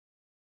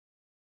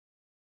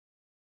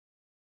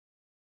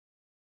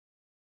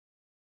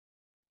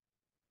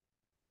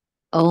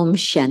Om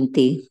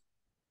Shanti.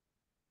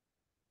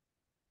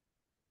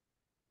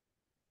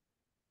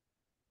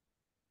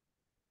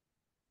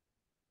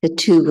 The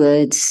two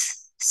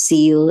words,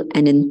 zeal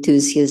and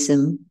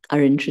enthusiasm,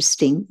 are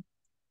interesting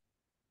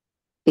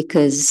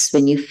because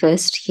when you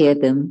first hear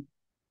them,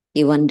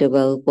 you wonder,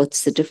 well,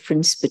 what's the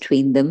difference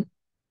between them?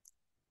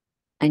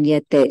 And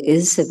yet there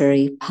is a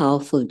very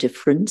powerful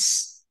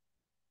difference.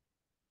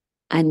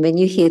 And when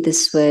you hear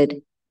this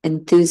word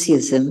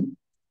enthusiasm,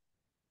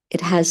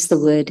 it has the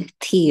word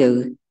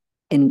theo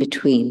in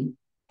between,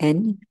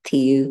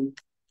 enthusiasm.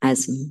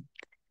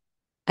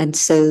 And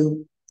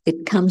so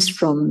it comes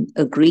from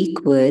a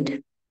Greek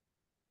word,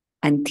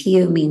 and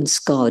theo means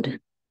God.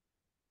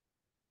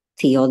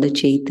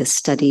 Theology, the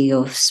study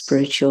of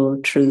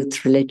spiritual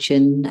truth,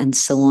 religion, and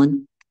so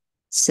on,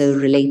 so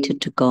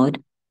related to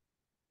God.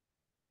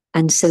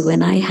 And so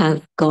when I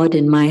have God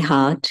in my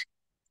heart,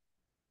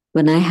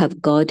 when I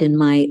have God in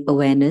my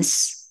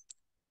awareness,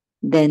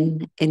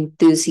 then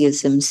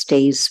enthusiasm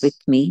stays with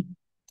me.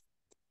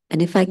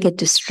 And if I get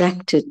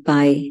distracted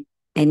by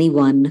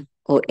anyone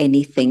or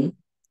anything,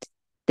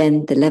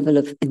 then the level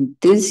of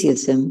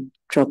enthusiasm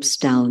drops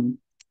down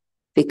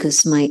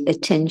because my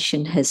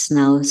attention has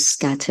now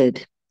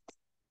scattered.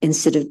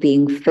 Instead of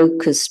being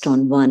focused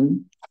on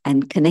one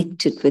and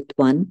connected with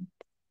one,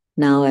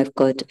 now I've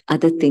got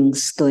other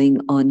things going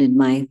on in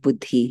my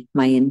buddhi,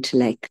 my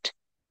intellect.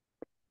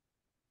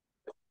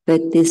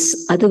 But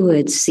this other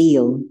word,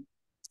 zeal,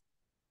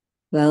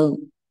 well,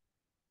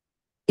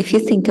 if you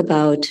think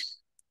about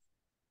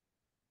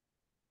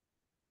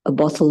a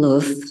bottle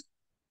of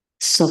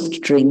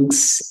soft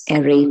drinks,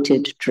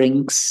 aerated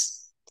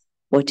drinks,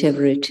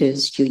 whatever it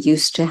is you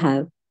used to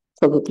have,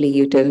 probably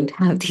you don't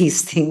have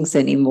these things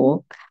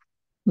anymore,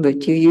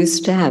 but you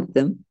used to have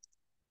them.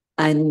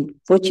 And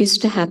what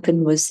used to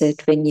happen was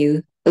that when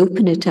you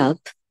open it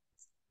up,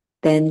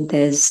 then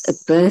there's a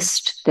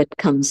burst that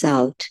comes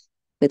out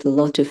with a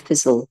lot of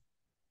fizzle.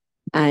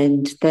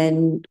 And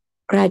then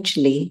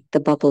gradually the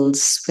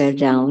bubbles wear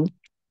down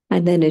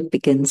and then it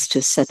begins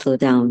to settle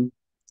down.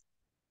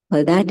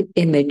 Well, that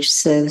image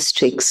serves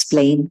to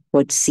explain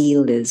what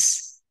zeal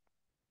is.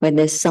 When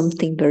there's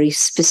something very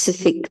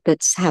specific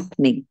that's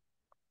happening,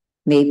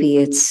 maybe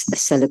it's a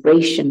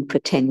celebration for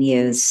 10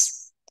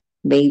 years,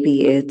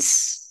 maybe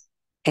it's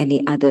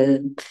any other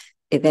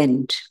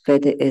event,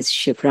 whether it's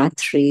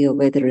Shivratri or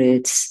whether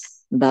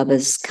it's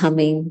Baba's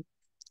coming,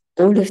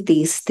 all of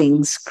these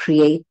things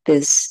create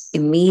this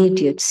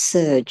immediate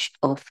surge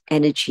of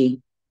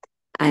energy.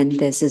 And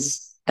there's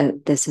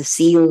a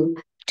zeal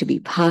to be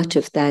part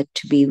of that,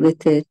 to be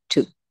with it,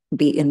 to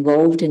be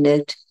involved in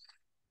it,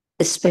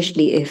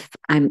 especially if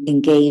I'm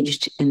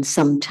engaged in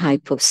some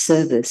type of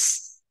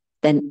service.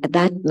 Then at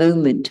that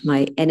moment,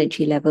 my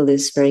energy level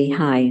is very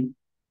high.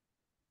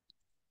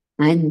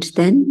 And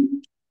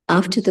then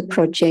after the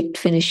project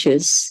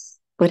finishes,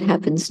 what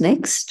happens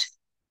next?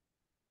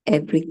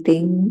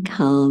 Everything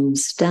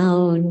calms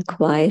down,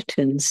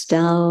 quietens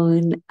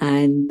down,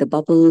 and the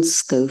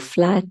bubbles go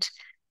flat.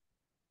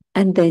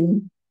 And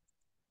then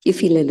you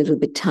feel a little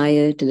bit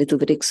tired, a little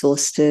bit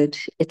exhausted.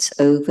 It's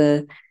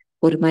over.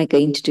 What am I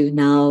going to do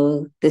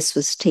now? This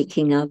was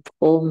taking up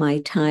all my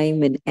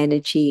time and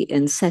energy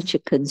in such a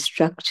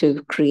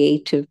constructive,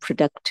 creative,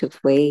 productive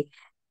way.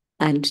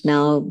 And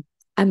now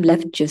I'm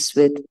left just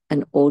with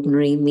an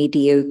ordinary,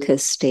 mediocre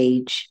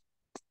stage.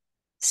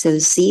 So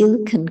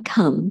zeal can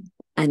come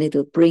and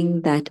it'll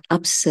bring that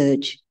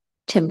upsurge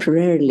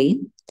temporarily,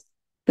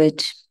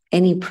 but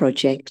any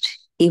project,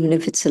 even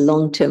if it's a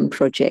long-term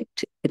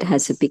project, it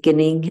has a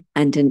beginning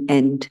and an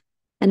end,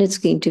 and it's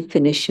going to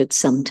finish at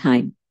some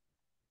time.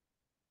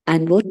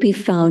 And what we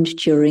found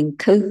during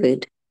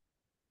COVID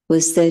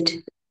was that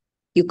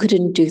you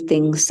couldn't do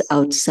things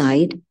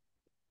outside.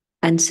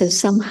 And so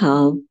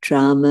somehow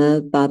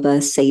drama,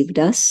 Baba saved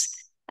us,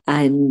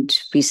 and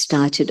we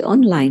started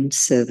online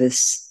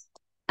service.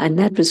 And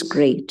that was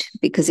great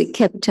because it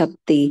kept up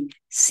the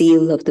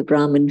zeal of the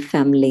Brahmin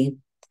family.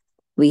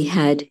 We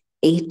had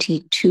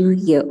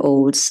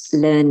 82-year-olds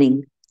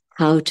learning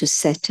how to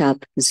set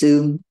up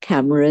Zoom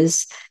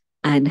cameras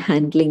and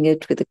handling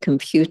it with a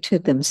computer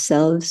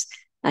themselves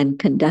and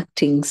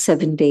conducting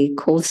 7-day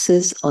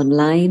courses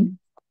online.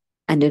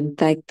 And in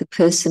fact, the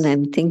person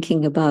I'm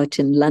thinking about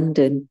in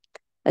London,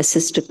 a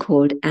sister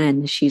called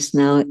Anne, she's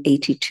now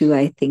 82,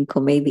 I think,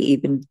 or maybe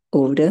even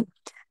older,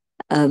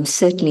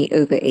 certainly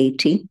over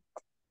 80.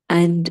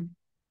 And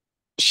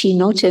she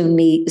not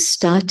only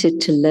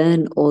started to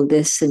learn all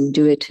this and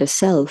do it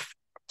herself,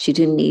 she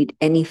didn't need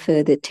any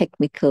further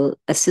technical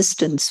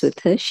assistance with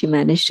her. She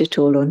managed it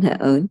all on her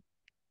own.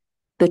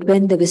 But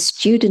when there were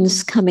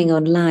students coming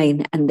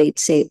online and they'd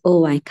say,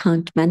 oh, I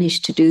can't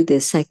manage to do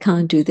this, I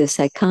can't do this,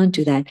 I can't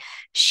do that,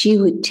 she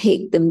would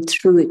take them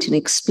through it and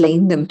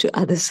explain them to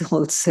others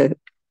also.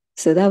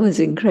 So that was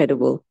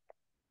incredible.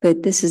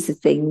 But this is the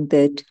thing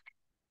that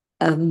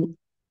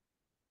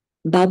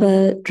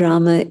Baba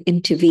Drama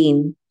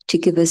intervened to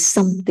give us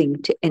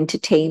something to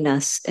entertain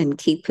us and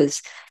keep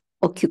us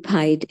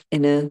occupied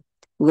in a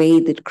way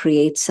that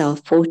creates our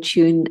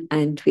fortune,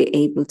 and we're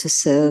able to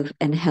serve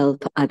and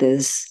help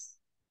others.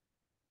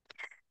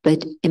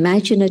 But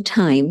imagine a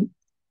time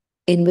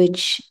in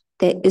which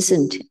there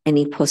isn't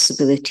any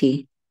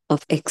possibility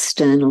of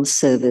external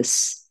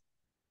service.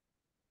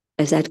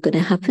 Is that going to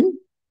happen?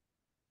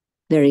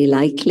 Very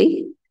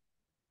likely.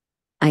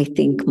 I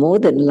think more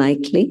than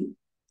likely.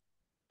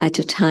 At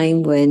a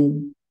time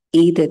when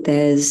either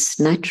there's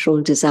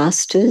natural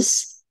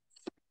disasters,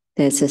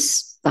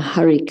 there's a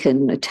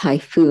hurricane, a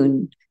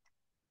typhoon,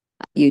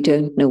 you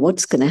don't know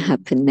what's going to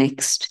happen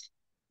next.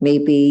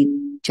 Maybe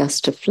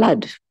just a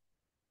flood.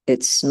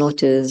 It's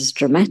not as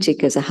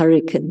dramatic as a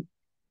hurricane,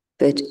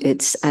 but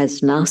it's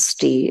as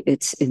nasty,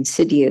 it's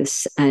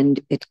insidious,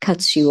 and it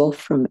cuts you off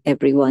from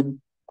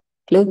everyone.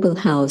 Global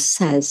House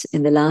has,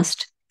 in the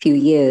last few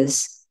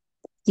years,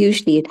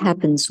 usually it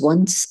happens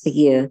once a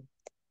year,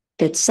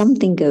 that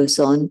something goes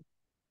on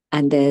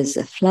and there's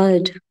a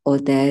flood or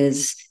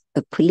there's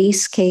a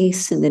police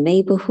case in the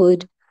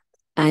neighborhood,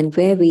 and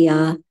where we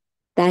are,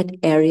 that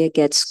area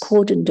gets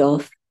cordoned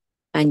off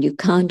and you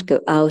can't go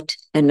out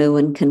and no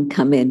one can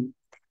come in.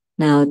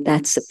 Now,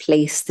 that's a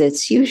place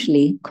that's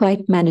usually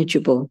quite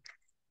manageable.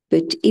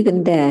 But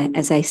even there,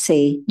 as I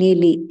say,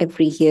 nearly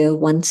every year,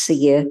 once a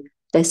year,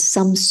 there's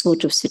some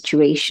sort of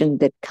situation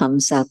that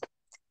comes up.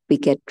 We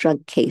get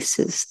drug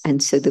cases.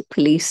 And so the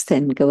police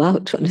then go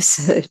out on a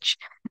search.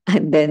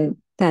 And then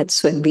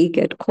that's when we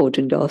get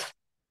cordoned off,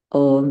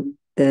 or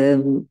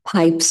the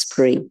pipes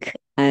break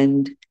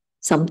and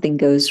something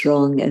goes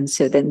wrong. And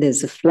so then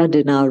there's a flood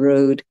in our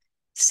road.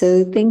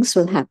 So things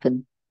will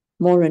happen.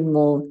 More and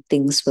more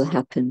things will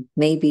happen.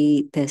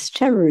 Maybe there's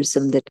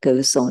terrorism that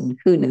goes on.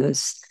 Who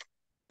knows?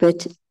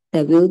 But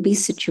there will be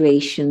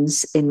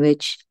situations in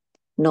which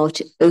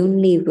not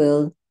only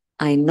will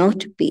I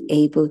not be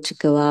able to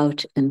go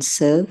out and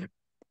serve,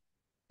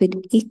 but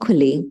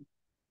equally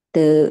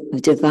the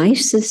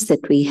devices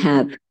that we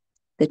have,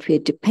 that we're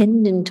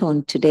dependent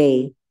on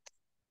today,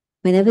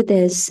 whenever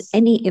there's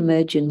any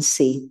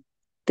emergency,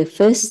 the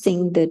first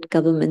thing that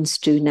governments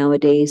do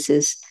nowadays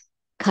is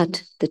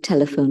cut the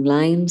telephone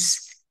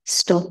lines,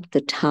 stop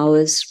the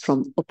towers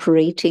from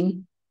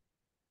operating,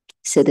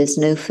 so there's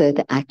no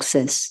further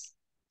access.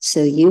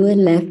 So you are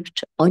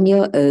left on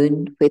your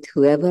own with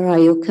whoever are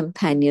your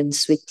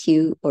companions with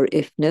you, or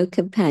if no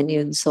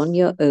companions, on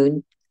your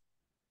own,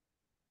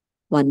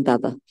 one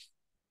Baba,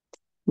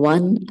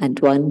 one and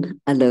one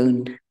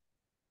alone.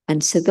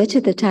 And so better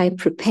that I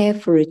prepare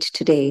for it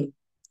today.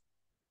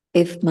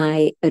 If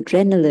my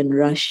adrenaline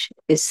rush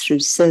is through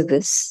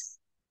service,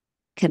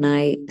 can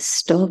I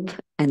stop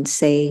and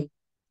say,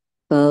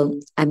 well,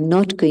 I'm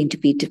not going to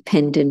be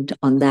dependent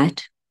on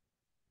that.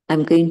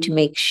 I'm going to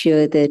make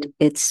sure that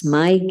it's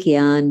my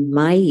gyan,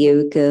 my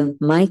yoga,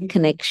 my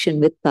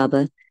connection with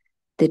Baba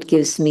that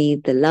gives me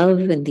the love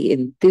and the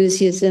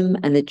enthusiasm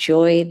and the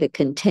joy, the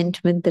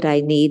contentment that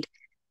I need.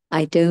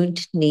 I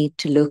don't need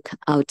to look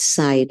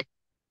outside.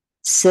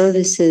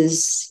 Service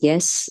is,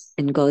 yes,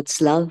 in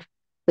God's love,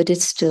 but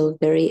it's still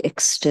very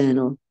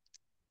external.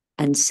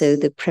 And so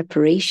the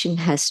preparation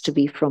has to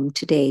be from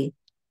today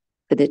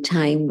for the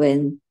time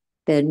when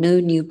there are no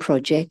new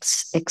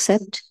projects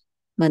except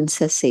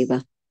Mansa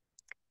Seva.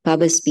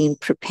 Baba's been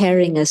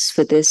preparing us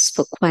for this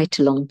for quite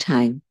a long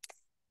time.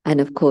 And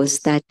of course,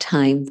 that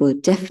time will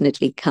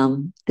definitely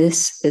come.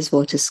 This is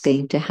what is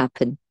going to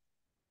happen.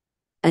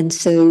 And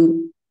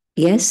so,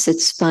 yes,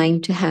 it's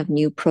fine to have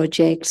new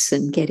projects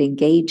and get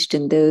engaged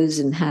in those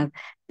and have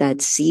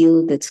that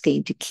zeal that's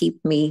going to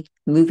keep me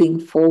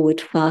moving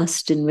forward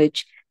fast, in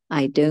which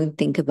I don't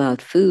think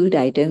about food,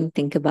 I don't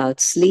think about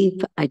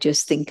sleep, I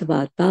just think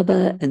about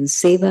Baba and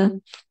Seva.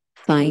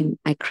 Fine,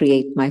 I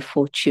create my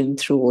fortune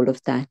through all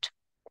of that.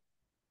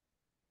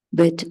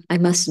 But I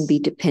mustn't be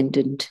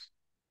dependent.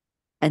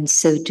 And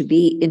so to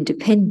be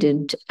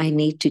independent, I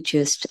need to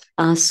just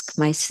ask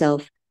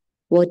myself,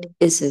 what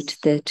is it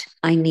that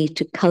I need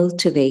to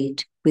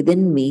cultivate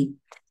within me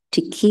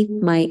to keep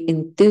my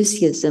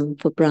enthusiasm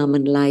for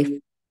Brahmin life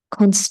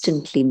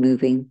constantly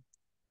moving?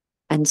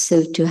 And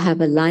so to have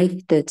a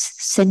life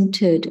that's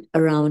centered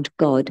around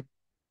God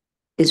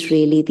is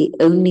really the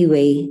only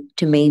way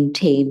to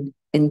maintain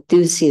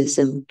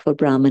enthusiasm for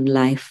Brahmin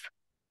life.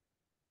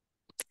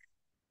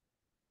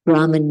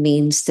 Brahmin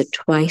means the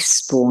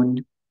twice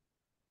born.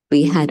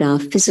 We had our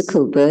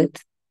physical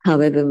birth,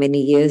 however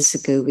many years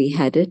ago we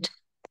had it,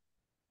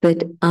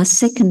 but our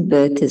second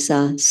birth is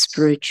our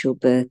spiritual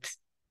birth.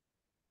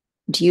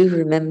 Do you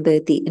remember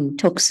the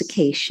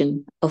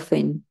intoxication of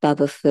when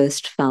Baba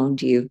first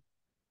found you?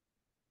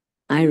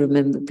 I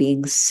remember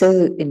being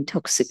so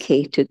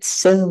intoxicated,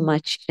 so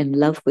much in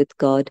love with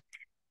God,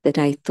 that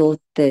I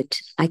thought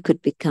that I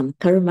could become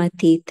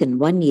Karmatit in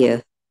 1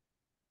 year.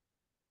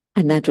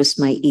 And that was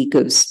my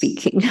ego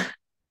speaking,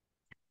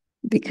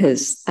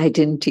 because I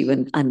didn't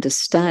even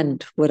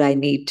understand what I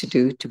need to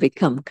do to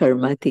become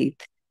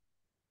Karmatit.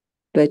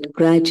 But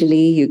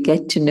gradually you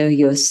get to know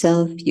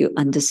yourself, you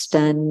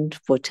understand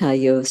what are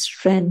your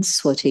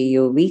strengths, what are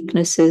your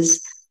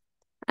weaknesses,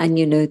 and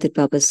you know that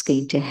Baba's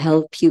going to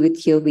help you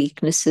with your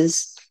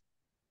weaknesses.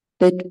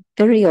 But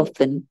very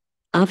often,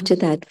 after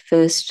that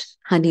first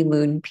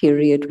honeymoon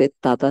period with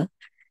Baba,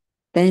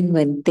 then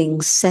when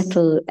things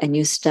settle and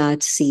you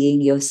start seeing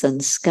your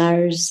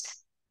sanskars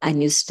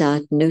and you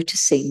start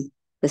noticing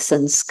the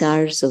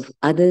sanskars of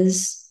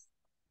others,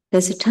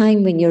 there's a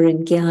time when you're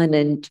in Gyan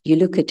and you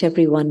look at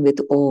everyone with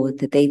awe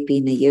that they've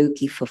been a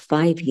yogi for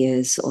 5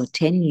 years or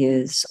 10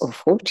 years or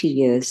 40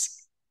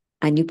 years,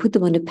 and you put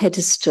them on a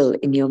pedestal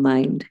in your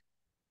mind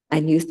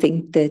and you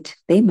think that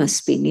they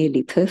must be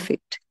nearly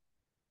perfect.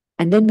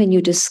 And then when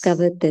you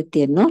discover that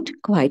they're not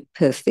quite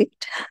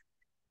perfect,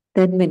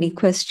 then many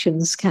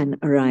questions can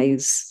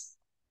arise.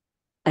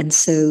 And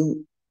so,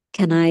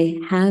 can I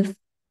have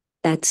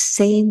that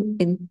same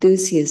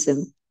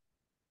enthusiasm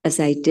as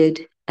I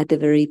did at the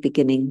very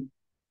beginning?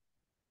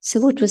 So,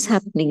 what was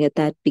happening at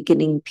that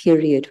beginning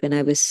period when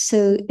I was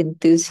so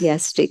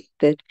enthusiastic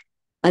that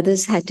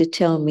others had to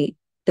tell me,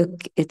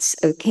 look, it's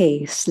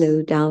okay,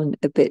 slow down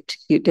a bit.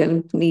 You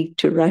don't need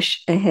to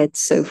rush ahead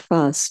so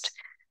fast.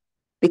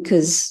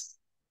 Because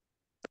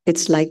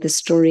it's like the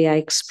story I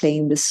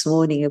explained this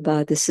morning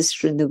about the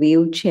sister in the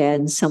wheelchair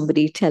and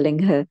somebody telling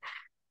her,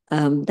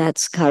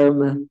 that's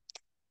karma.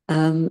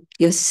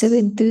 You're so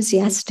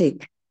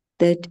enthusiastic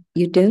that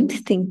you don't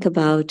think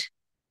about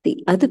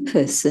the other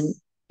person.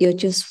 You're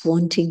just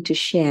wanting to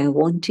share,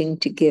 wanting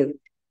to give.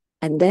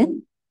 And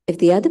then if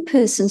the other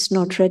person's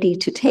not ready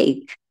to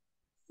take,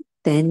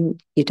 then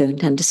you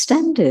don't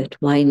understand it.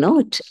 Why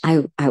not?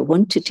 I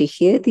wanted to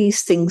hear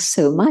these things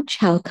so much.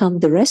 How come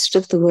the rest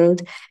of the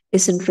world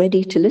isn't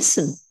ready to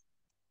listen?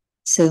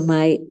 So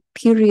my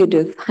period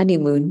of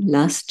honeymoon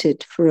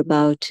lasted for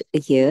about a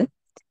year,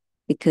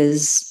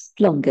 because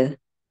longer.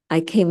 I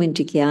came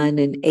into Gyan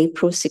in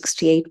April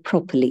 68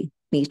 properly,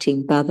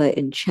 meeting Baba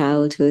in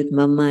childhood,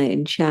 Mama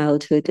in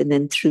childhood, and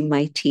then through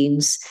my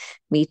teens,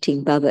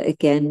 meeting Baba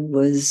again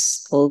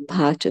was all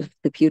part of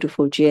the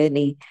beautiful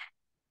journey.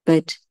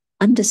 But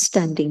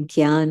understanding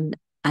Gyan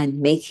and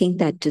making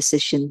that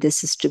decision,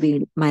 this is to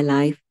be my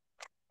life,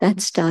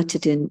 that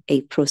started in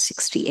April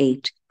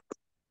 68.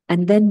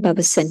 And then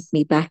Baba sent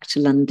me back to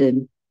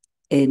London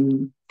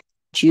in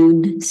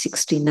June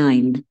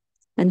 69.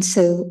 And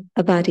so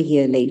about a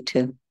year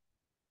later.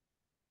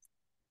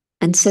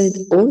 And so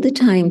all the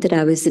time that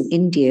I was in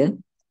India,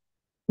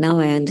 now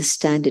I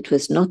understand it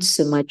was not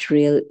so much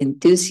real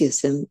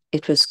enthusiasm,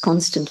 it was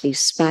constantly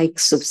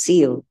spikes of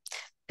zeal,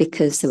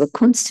 because there were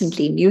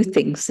constantly new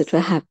things that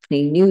were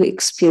happening, new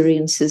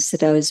experiences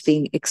that I was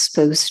being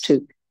exposed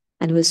to,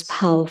 and it was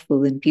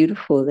powerful and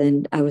beautiful,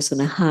 and I was on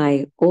a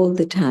high all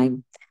the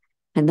time.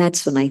 And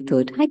that's when I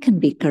thought, I can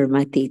be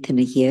karmatit in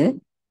a year.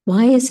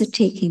 Why is it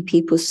taking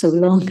people so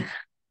long?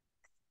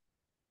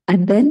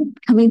 And then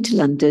coming to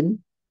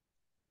London,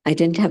 I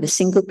didn't have a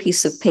single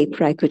piece of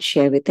paper I could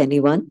share with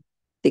anyone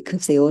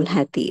because they all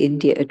had the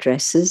India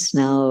addresses.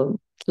 Now,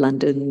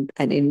 London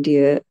and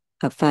India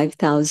are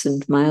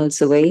 5,000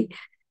 miles away.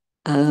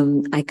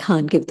 I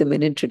can't give them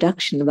an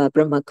introduction about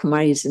Brahma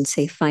Kumaris and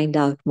say, find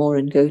out more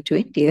and go to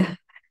India.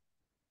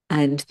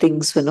 And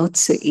things were not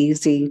so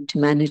easy to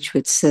manage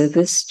with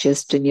service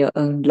just in your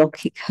own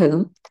Lokik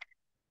home.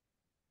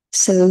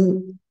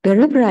 So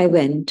wherever I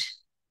went,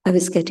 I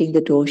was getting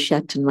the door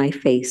shut in my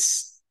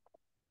face.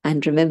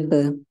 And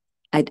remember,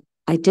 I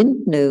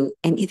didn't know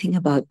anything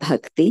about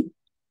bhakti.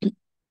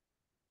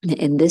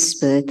 In this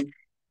birth,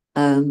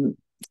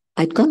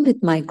 I'd gone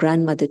with my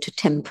grandmother to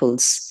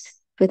temples,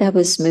 but that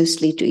was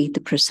mostly to eat the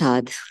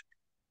prasad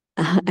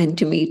and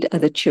to meet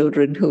other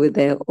children who were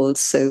there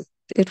also.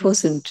 It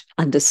wasn't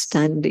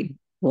understanding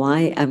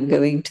why I'm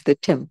going to the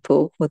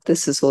temple, what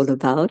this is all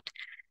about.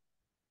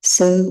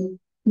 So,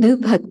 no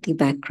bhakti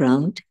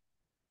background,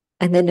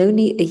 and then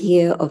only a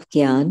year of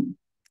Gyan.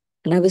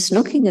 And I was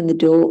knocking on the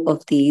door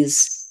of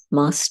these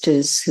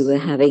masters who were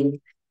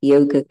having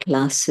yoga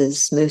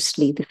classes,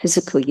 mostly the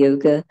physical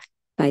yoga.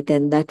 By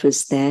then, that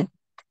was there.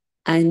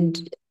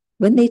 And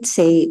when they'd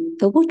say,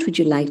 "But what would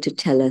you like to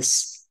tell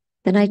us?"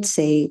 Then I'd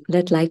say, "Well,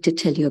 I'd like to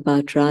tell you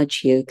about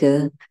Raj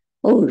Yoga."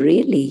 "Oh,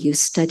 really? You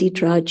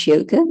studied Raj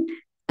Yoga?"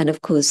 And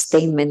of course,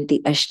 they meant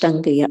the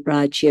Ashtanga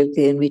Raj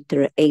Yoga, in which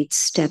there are 8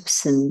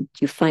 steps, and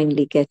you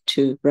finally get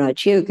to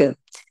Raj Yoga.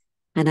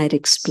 And I'd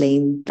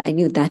explain, I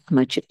knew that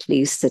much at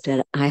least,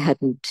 that I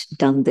hadn't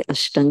done the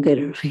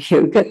Ashtanga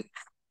Yoga.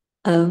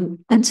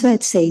 And so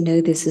I'd say,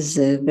 no, this is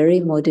a very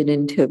modern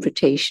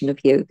interpretation of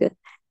yoga,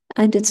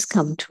 and it's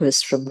come to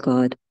us from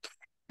God.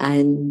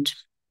 And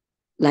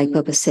like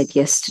Baba said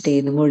yesterday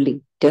in the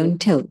Murli, don't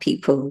tell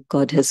people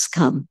God has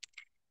come.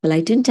 Well,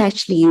 I didn't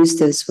actually use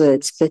those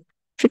words, but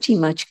pretty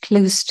much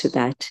close to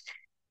that.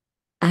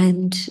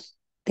 And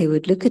they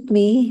would look at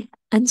me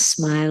and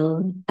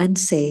smile and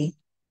say,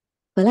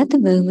 well, at the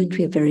moment,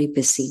 we're very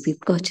busy. We've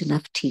got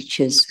enough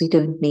teachers. We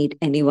don't need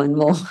anyone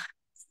more.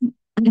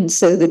 And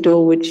so the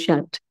door would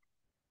shut.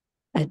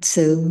 And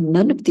so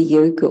none of the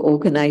yoga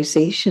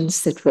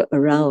organizations that were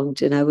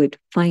around, and I would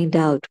find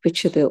out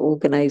which are the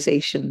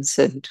organizations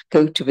and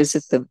go to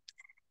visit them.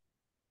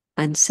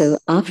 And so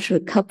after a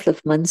couple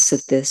of months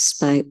of this,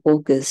 by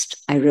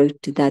August, I wrote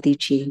to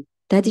Dadiji.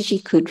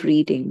 Dadiji could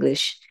read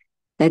English,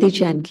 Dadi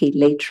Janki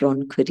later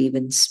on could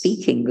even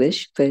speak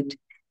English, but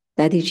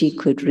Dadiji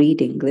could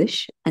read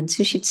English. And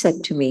so she'd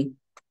said to me,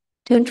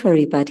 don't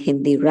worry about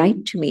Hindi,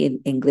 write to me in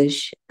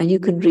English and you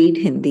can read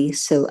Hindi,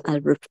 so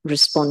I'll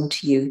respond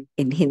to you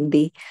in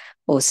Hindi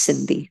or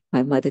Sindhi.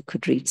 My mother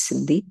could read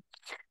Sindhi.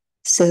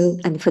 So,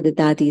 and for the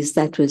Dadis,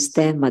 that was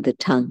their mother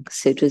tongue,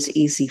 so it was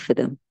easy for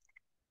them.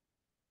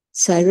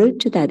 So I wrote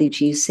to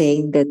Dadiji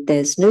saying that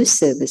there's no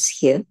service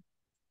here,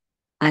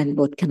 and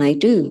what can I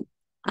do?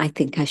 I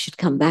think I should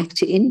come back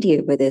to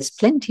India where there's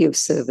plenty of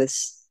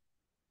service.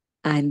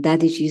 And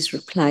Dadiji's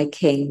reply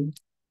came,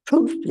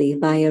 probably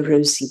via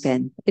Rosie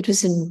Ben. It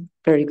was in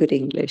very good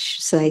English.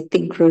 So I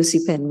think Rosie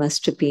Ben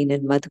must have been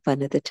in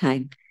Madhuban at the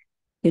time.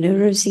 You know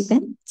Rosie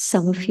Ben?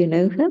 Some of you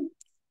know her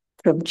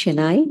from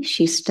Chennai.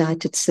 She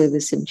started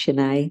service in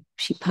Chennai.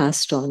 She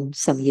passed on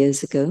some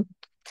years ago.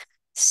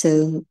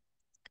 So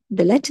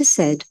the letter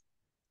said,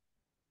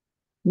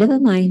 never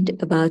mind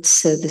about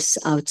service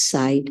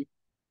outside.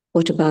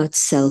 What about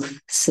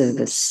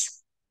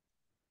self-service?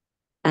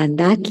 And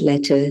that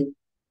letter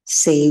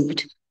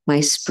saved my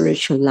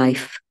spiritual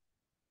life.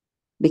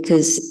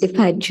 Because if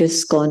I'd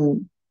just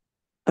gone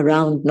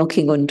around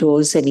knocking on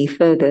doors any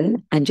further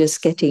and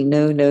just getting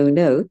no, no,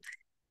 no,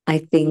 I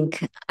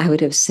think I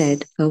would have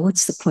said, oh,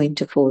 what's the point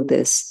of all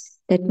this?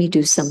 Let me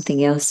do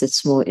something else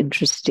that's more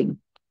interesting.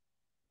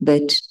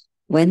 But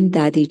when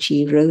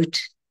Dadiji wrote,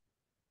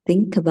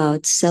 think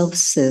about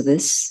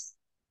self-service,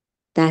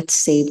 that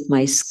saved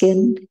my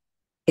skin.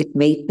 It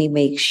made me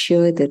make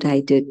sure that I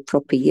did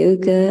proper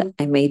yoga.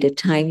 I made a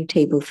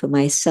timetable for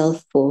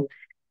myself for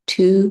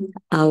 2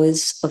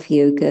 hours of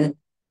yoga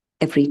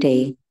every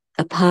day,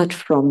 apart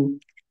from,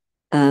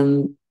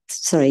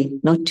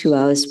 not 2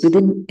 hours,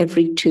 within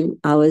every 2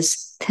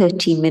 hours,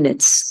 30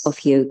 minutes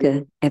of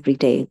yoga every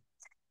day.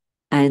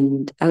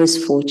 And I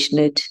was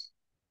fortunate.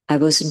 I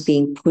wasn't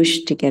being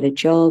pushed to get a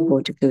job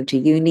or to go to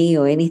uni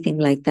or anything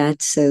like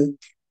that. So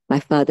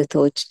my father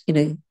thought,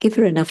 give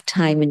her enough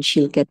time and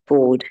she'll get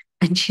bored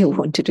and she'll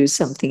want to do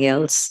something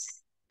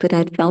else. But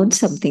I'd found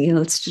something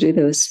else to do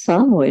that was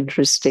far more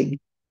interesting.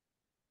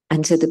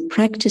 And so the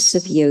practice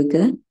of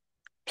yoga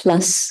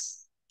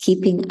plus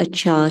keeping a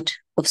chart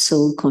of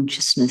soul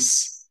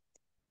consciousness,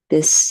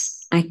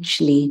 this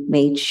actually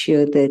made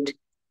sure that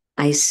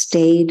I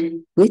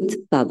stayed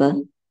with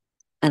Baba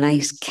and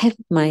I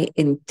kept my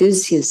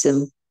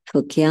enthusiasm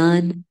for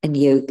Gyan and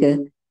yoga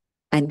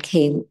and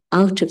came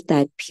out of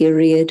that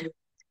period.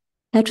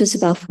 That was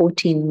about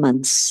 14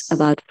 months.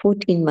 About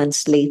 14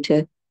 months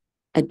later,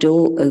 a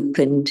door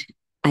opened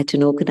at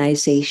an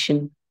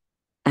organization.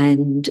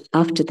 And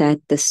after that,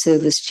 the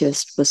service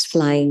just was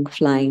flying,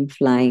 flying,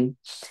 flying.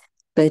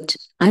 But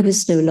I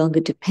was no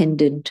longer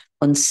dependent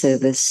on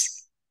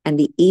service. And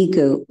the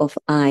ego of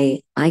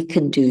I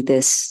can do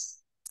this,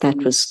 that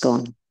was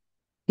gone.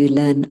 You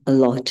learn a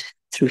lot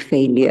through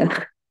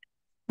failure.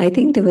 I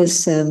think there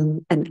was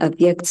an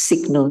Avyakt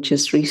signal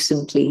just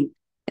recently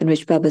in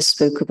which Baba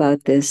spoke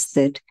about this,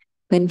 that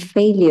when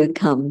failure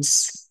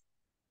comes,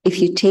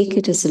 if you take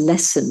it as a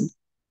lesson,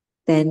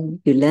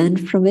 then you learn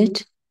from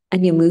it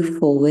and you move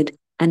forward.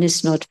 And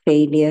it's not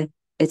failure,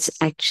 it's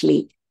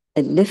actually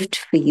a lift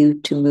for you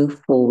to move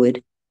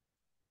forward.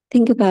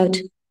 Think about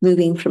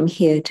moving from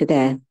here to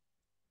there.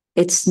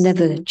 It's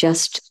never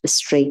just a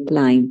straight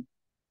line.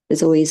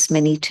 There's always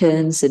many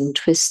turns and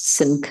twists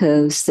and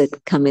curves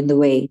that come in the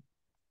way.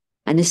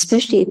 And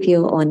especially if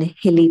you're on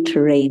hilly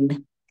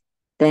terrain,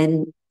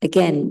 then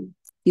again,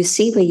 you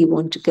see where you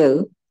want to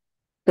go,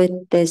 but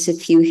there's a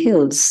few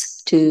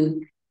hills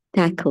to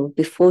tackle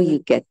before you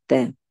get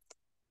there.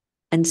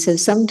 And so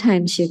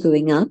sometimes you're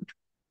going up,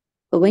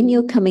 but when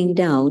you're coming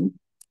down,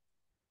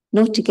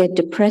 not to get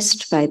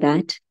depressed by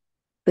that,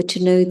 but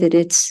to know that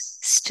it's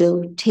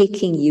still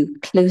taking you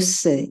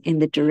closer in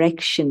the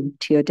direction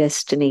to your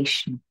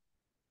destination.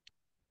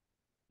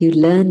 You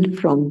learn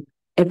from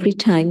every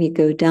time you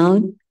go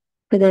down,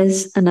 but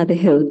there's another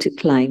hill to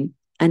climb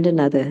and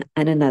another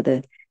and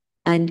another.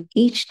 And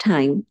each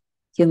time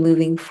you're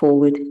moving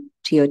forward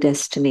to your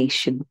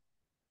destination.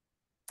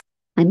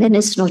 And then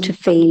it's not a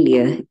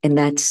failure in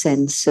that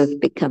sense of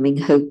becoming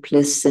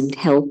hopeless and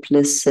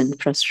helpless and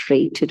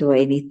frustrated or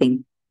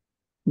anything.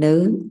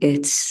 No,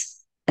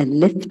 it's a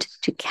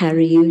lift to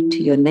carry you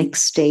to your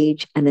next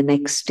stage and the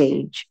next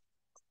stage.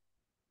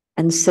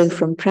 And so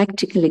from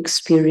practical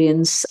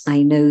experience,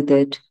 I know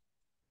that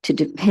to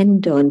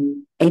depend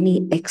on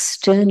any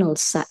external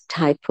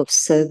type of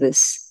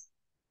service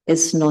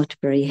is not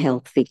very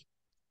healthy.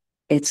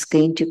 It's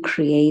going to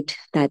create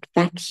that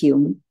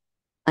vacuum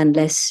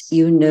unless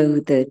you know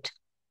that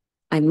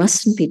I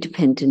mustn't be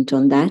dependent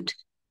on that,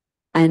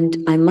 and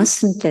I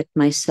mustn't let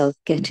myself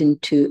get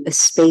into a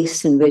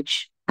space in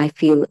which I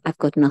feel I've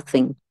got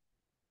nothing.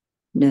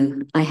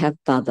 No, I have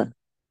Baba.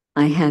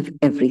 I have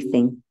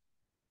everything.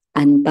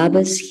 And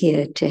Baba's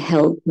here to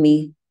help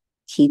me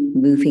keep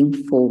moving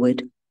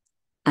forward.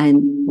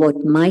 And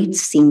what might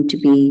seem to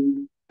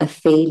be a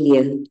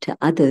failure to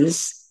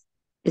others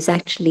is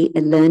actually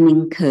a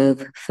learning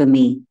curve for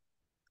me.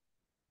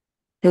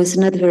 There was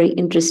another very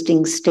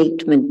interesting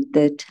statement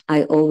that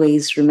I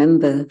always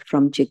remember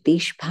from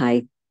Jagdish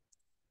Pai.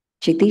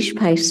 Jagdish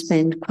Pai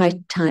spent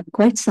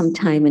quite some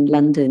time in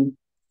London.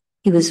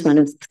 He was one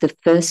of the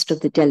first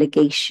of the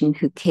delegation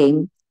who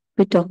came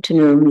with Dr.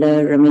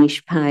 Nirmala,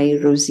 Ramesh Pai,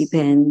 Rosie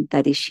Ben,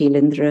 Dadi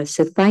Shailendra,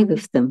 so 5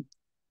 of them.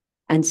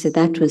 And so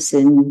that was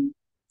in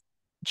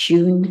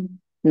June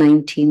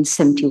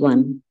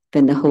 1971,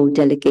 when the whole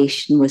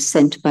delegation was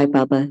sent by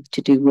Baba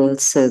to do world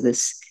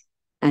service.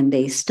 And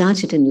they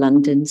started in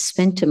London,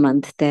 spent a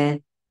month there,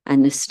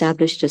 and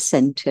established a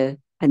center,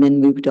 and then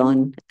moved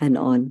on and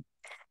on.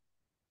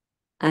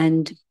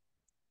 And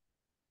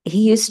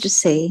he used to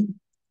say,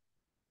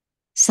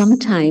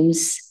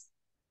 sometimes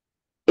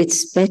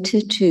it's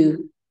better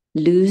to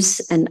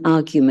lose an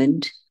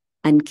argument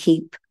and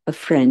keep a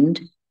friend,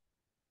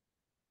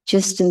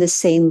 just in the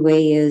same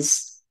way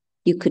as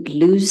you could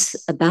lose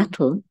a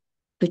battle,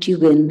 but you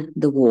win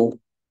the war.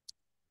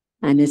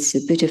 And it's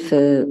a bit of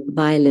a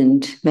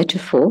violent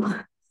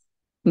metaphor,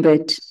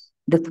 but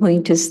the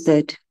point is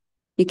that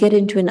you get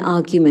into an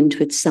argument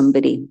with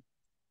somebody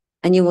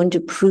and you want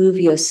to prove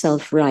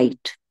yourself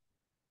right.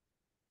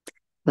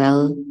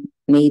 Well,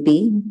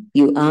 maybe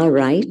you are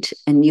right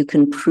and you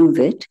can prove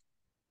it,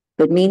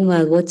 but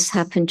meanwhile, what's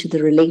happened to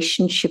the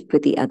relationship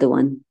with the other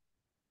one?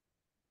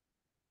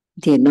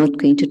 They're not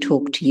going to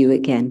talk to you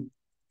again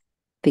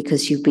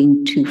because you've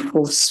been too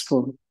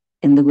forceful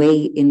in the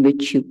way in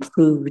which you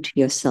proved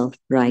yourself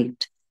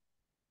right.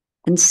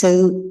 And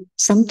so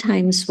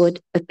sometimes what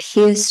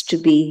appears to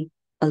be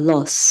a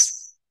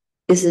loss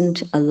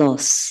isn't a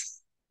loss.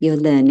 You're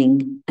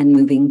learning and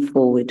moving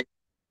forward.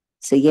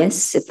 So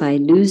yes, if I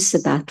lose the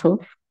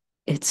battle,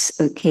 it's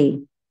okay.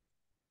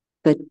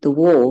 But the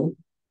war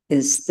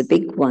is the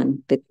big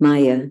one with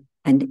Maya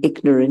and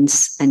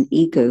ignorance and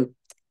ego.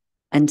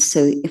 And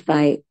so if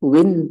I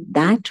win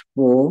that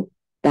war,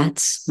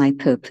 that's my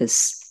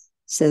purpose.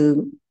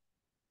 So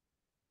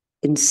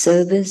in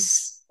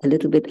service, a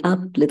little bit up,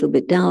 a little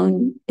bit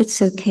down,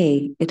 it's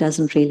okay. It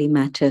doesn't really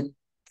matter.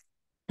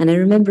 And I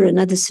remember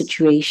another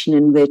situation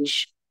in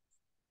which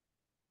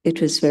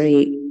it was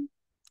very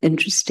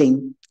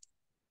interesting.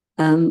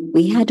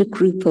 We had a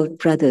group of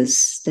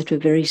brothers that were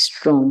very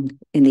strong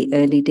in the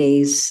early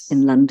days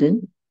in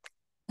London.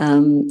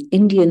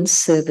 Indian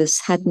service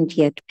hadn't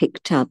yet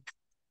picked up,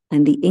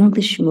 and the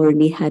English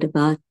Murli had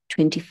about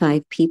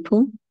 25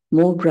 people,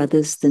 more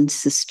brothers than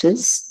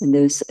sisters in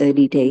those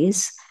early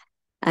days.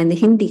 And the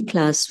Hindi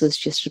class was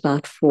just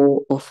about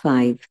 4 or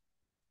 5.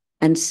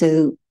 And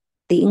so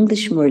the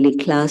English Murli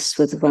class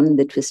was the one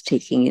that was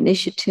taking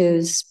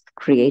initiatives,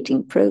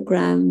 creating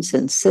programs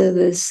and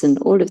service and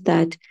all of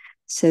that.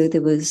 So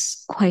there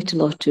was quite a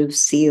lot of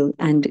zeal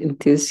and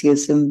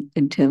enthusiasm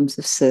in terms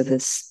of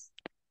service.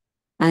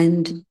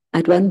 And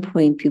at one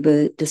point we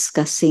were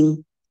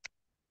discussing,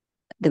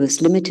 there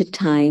was limited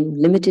time,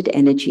 limited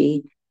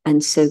energy,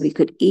 and so we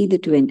could either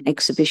do an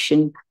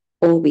exhibition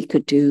or we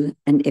could do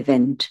an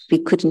event. We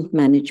couldn't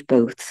manage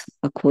both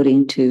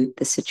according to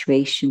the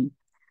situation.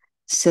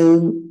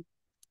 So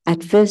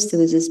at first there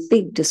was this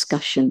big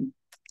discussion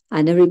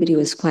and everybody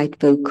was quite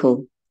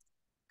vocal.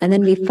 And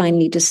then we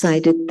finally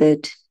decided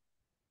that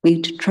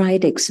we'd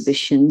tried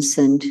exhibitions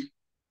and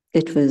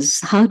it was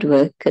hard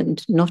work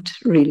and not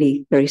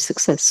really very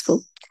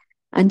successful.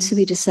 And so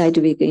we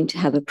decided we were going to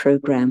have a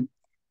program.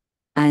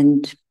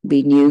 And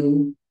we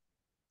knew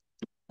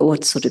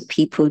what sort of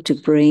people to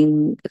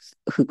bring,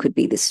 who could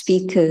be the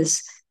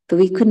speakers, but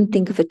we couldn't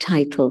think of a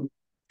title.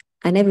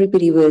 And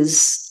everybody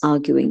was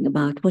arguing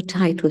about what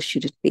title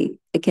should it be.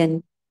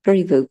 Again,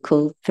 very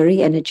vocal,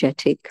 very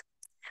energetic.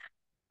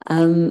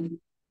 And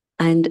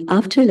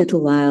after a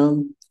little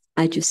while,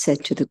 I just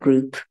said to the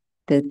group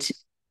that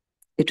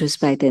it was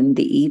by then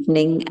the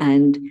evening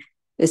and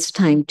it's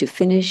time to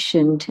finish.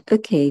 And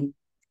okay,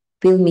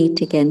 we'll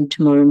meet again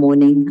tomorrow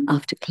morning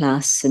after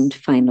class and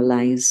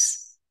finalize.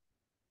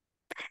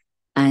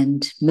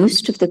 And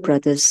most of the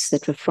brothers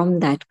that were from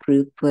that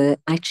group were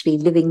actually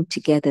living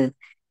together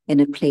in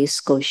a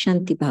place called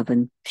Shanti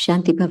Bhavan.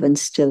 Shanti Bhavan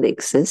still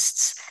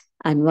exists.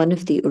 And one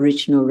of the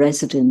original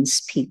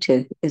residents,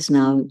 Peter, is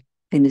now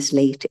in his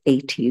late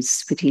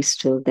 80s, but he's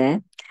still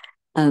there.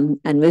 And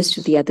most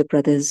of the other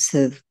brothers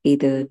have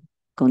either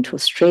gone to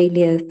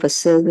Australia for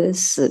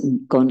service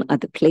and gone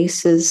other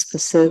places for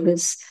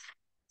service.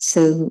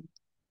 So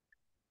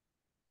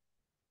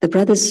the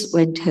brothers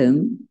went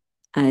home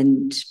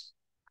and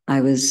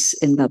I was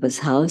in Baba's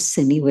house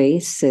anyway,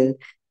 so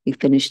we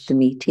finished the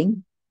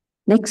meeting.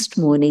 Next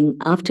morning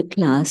after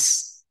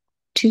class,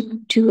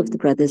 two of the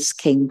brothers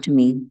came to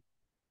me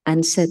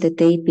and said that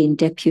they'd been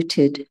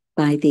deputed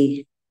by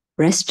the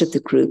rest of the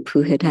group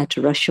who had had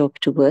to rush off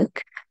to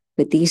work,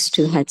 but these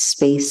two had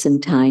space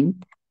and time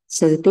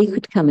so they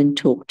could come and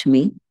talk to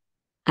me.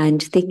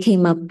 And they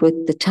came up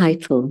with the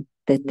title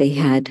that they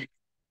had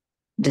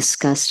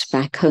discussed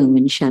back home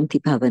in Shanti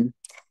Bhavan.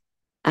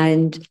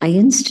 And I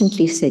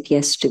instantly said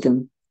yes to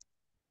them.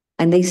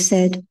 And they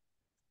said,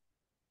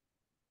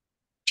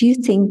 do you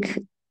think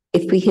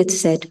if we had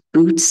said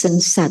boots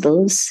and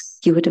saddles,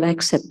 you would have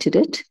accepted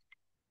it?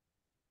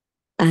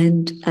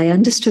 And I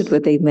understood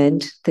what they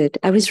meant, that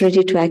I was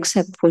ready to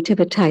accept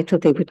whatever title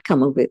they would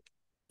come up with,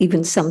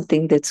 even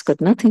something that's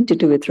got nothing to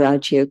do with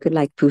Raj Yoga,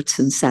 like boots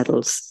and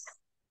saddles.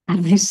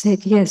 And I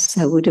said, yes,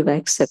 I would have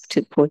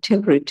accepted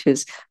whatever it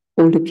is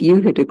all of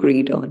you had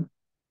agreed on,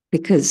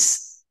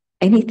 because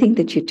anything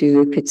that you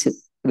do, if it's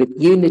with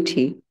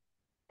unity,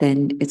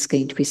 then it's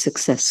going to be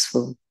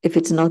successful. If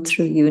it's not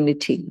through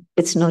unity,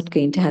 it's not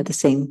going to have the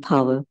same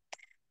power.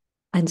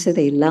 And so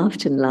they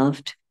laughed and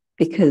laughed,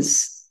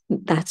 because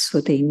that's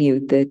what they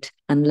knew, that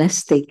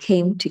unless they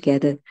came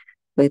together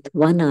with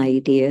one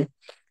idea,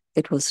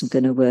 it wasn't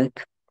going to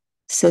work.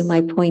 So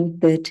my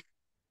point that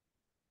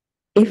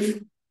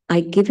if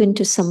I give in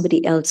to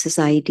somebody else's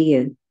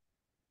idea,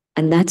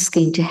 and that's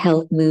going to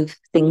help move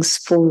things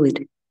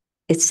forward,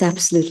 it's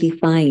absolutely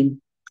fine.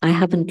 I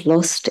haven't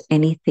lost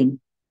anything,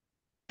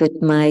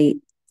 but my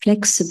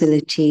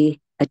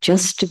flexibility,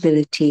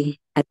 adjustability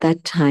at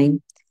that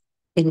time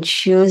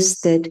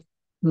ensures that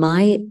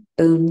my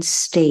own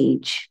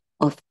stage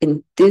of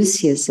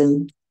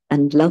enthusiasm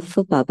and love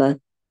for Baba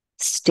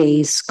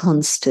stays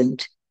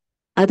constant.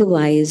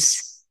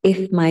 Otherwise,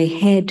 if my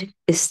head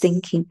is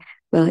thinking,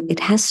 well,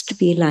 it has to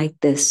be like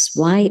this,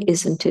 why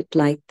isn't it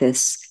like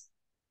this?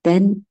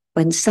 Then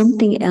when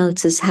something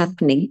else is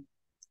happening,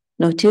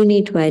 not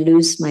only do I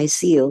lose my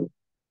zeal,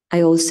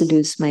 I also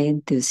lose my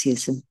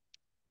enthusiasm.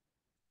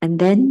 And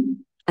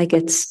then I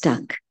get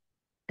stuck.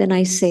 Then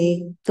I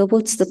say, well,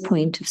 what's the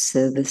point of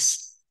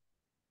service?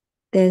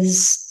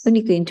 There's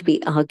only going to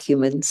be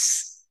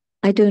arguments.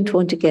 I don't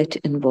want to get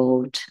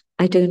involved.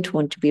 I don't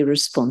want to be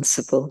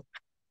responsible.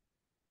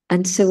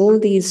 And so all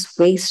these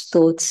waste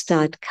thoughts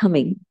start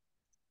coming.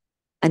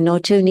 And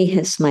not only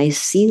has my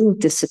zeal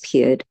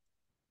disappeared,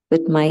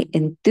 but my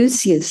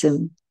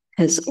enthusiasm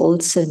has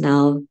also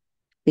now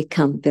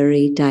become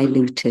very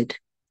diluted.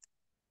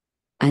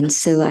 And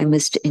so I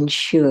must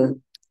ensure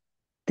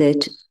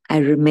that I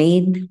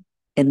remain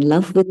in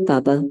love with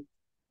Baba.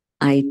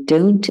 I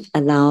don't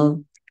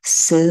allow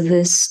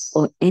service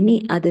or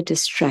any other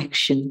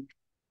distraction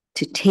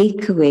to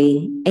take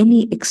away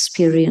any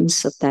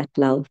experience of that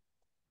love.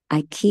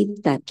 I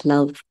keep that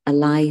love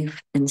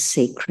alive and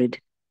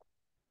sacred.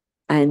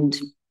 And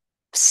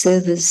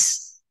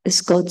service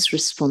is God's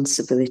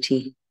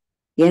responsibility.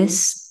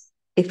 Yes,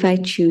 if I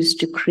choose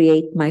to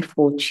create my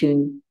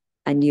fortune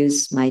and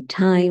use my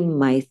time,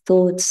 my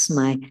thoughts,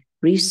 my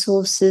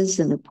resources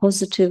in a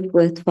positive,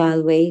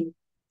 worthwhile way,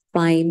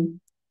 fine,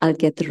 I'll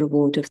get the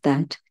reward of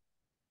that.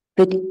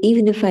 But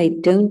even if I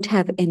don't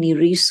have any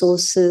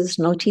resources,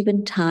 not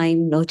even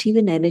time, not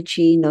even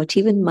energy, not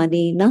even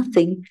money,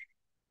 nothing,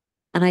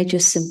 and I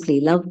just simply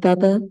love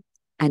Baba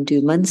and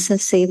do Mansa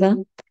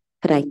Seva,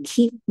 but I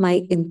keep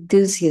my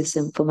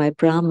enthusiasm for my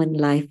Brahmin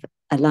life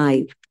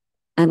alive,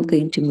 I'm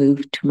going to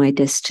move to my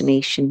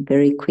destination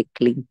very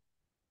quickly.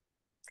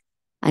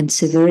 And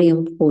so very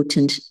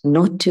important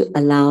not to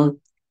allow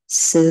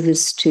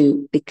service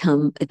to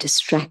become a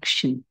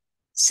distraction.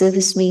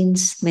 Service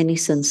means many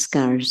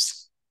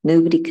sanskars.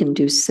 Nobody can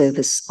do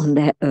service on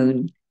their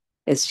own.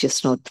 It's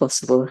just not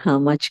possible. How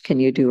much can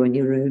you do on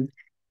your own?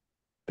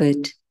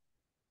 But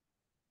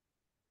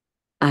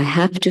I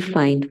have to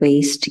find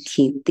ways to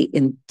keep the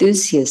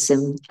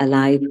enthusiasm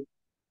alive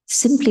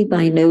simply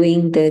by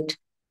knowing that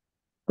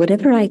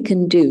whatever I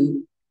can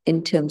do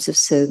in terms of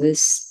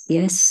service,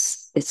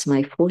 yes, it's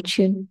my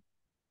fortune,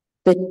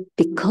 but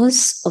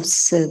because of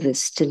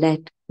service, to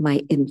let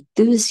my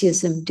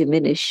enthusiasm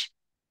diminish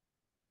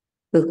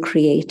will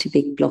create a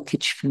big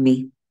blockage for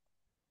me.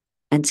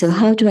 And so,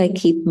 how do I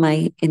keep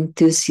my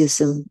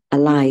enthusiasm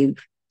alive?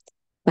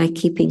 By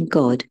keeping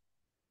God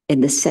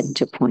in the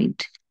center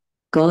point,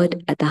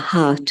 God at the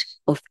heart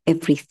of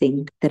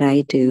everything that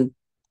I do.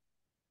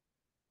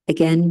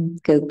 Again,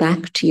 go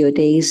back to your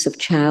days of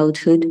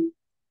childhood.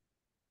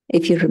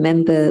 If you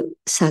remember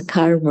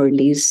Sakar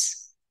Murlis,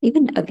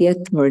 even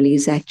Avyakt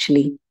Murlis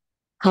actually,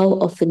 how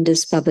often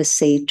does Baba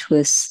say to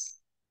us,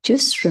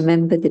 just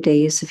remember the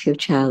days of your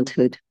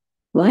childhood?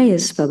 Why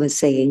is Baba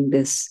saying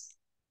this?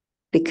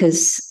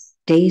 Because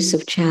days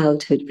of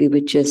childhood, we were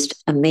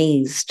just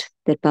amazed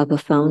that Baba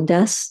found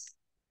us.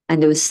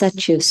 And there was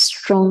such a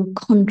strong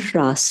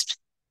contrast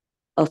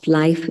of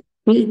life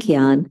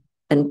pre-Gyan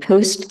and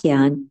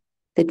post-Gyan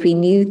that we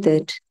knew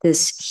that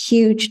this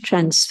huge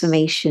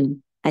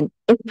transformation, and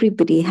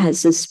everybody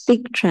has this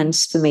big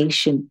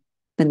transformation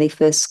when they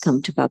first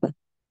come to Baba.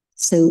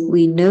 So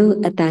we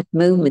know at that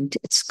moment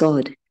it's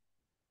God.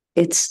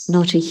 It's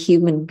not a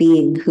human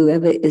being,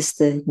 whoever is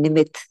the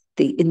nimit,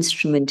 the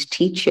instrument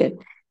teacher.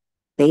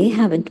 They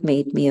haven't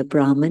made me a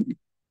Brahmin.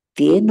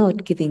 They're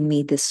not giving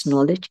me this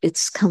knowledge.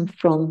 It's come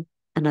from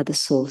another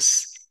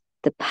source.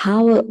 The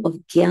power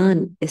of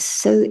Gyan is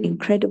so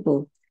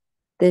incredible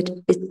that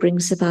it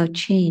brings about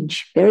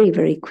change very,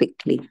 very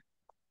quickly.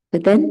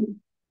 But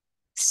then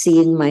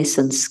seeing my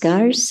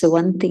sanskars, so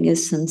one thing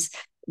is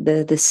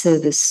the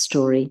service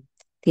story.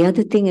 The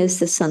other thing is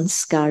the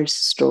sanskars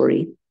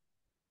story.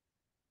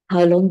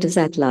 How long does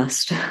that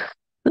last?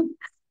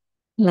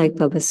 Like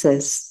Baba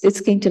says, it's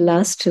going to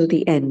last till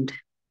the end.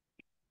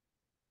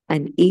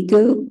 And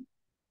ego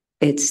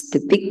It's the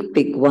big,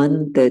 big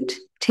one that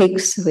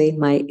takes away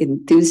my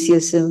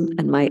enthusiasm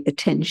and my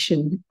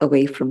attention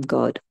away from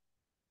God.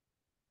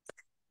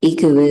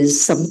 Ego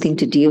is something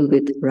to deal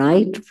with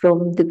right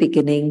from the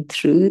beginning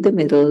through the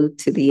middle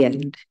to the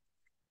end.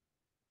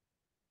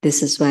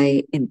 This is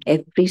why in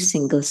every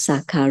single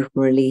Sakar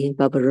Murli,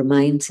 Baba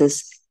reminds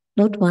us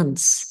not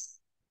once,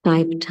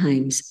 5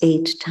 times,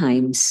 8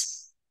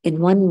 times in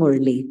one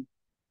Murli,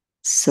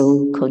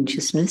 soul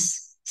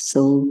consciousness,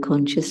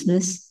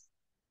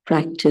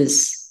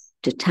 practice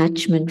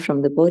detachment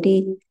from the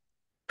body,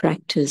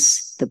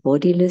 practice the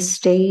bodiless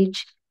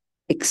stage,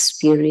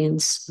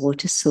 experience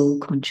water soul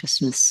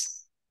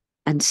consciousness.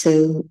 And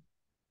so,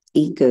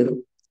 ego,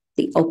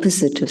 the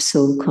opposite of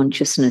soul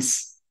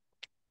consciousness,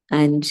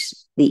 and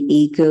the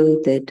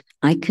ego that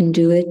I can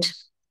do it,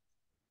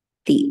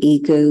 the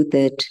ego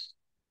that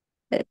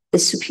the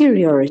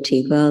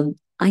superiority. Well,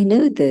 I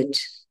know that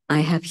I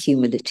have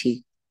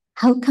humility.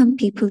 How come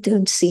people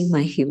don't see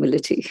my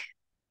humility?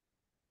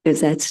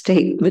 Is that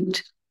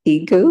statement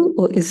ego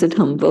or is it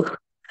humble?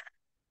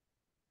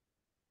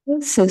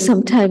 So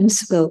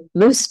sometimes, well,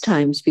 most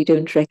times we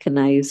don't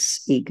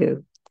recognize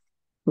ego.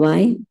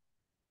 Why?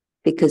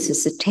 Because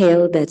it's a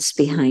tail that's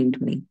behind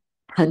me.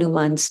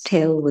 Hanuman's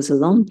tail was a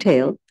long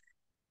tail,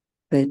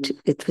 but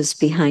it was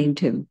behind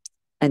him.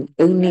 And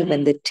only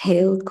when the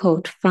tail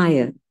caught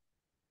fire,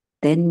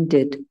 then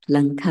did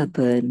Lanka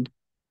burn.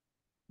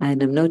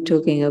 And I'm not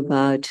talking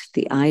about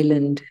the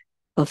island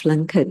of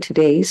Lanka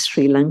today,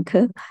 Sri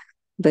Lanka,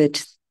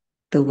 but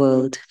the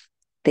world.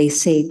 They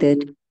say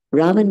that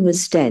Ravan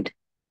was dead,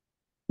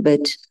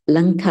 but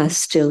Lanka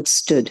still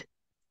stood.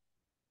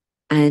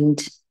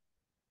 And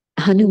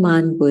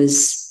Hanuman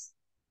was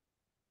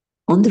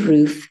on the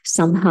roof.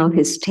 Somehow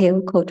his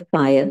tail caught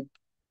fire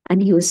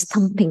and he was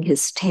thumping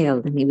his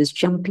tail and he was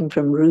jumping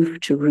from roof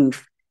to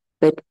roof.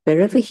 But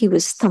wherever he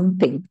was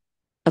thumping,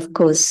 of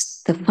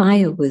course, the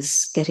fire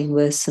was getting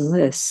worse and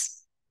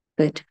worse.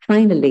 But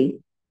finally,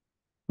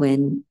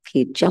 when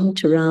he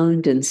jumped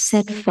around and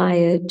set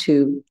fire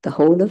to the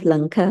whole of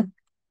Lanka,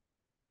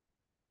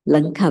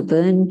 Lanka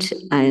burned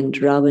and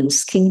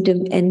Ravan's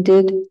kingdom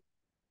ended,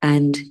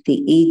 and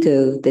the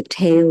ego, the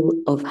tail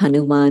of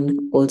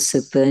Hanuman, also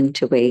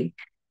burnt away.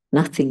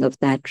 Nothing of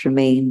that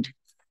remained.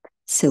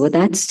 So what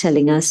that's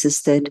telling us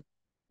is that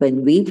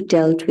when we've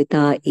dealt with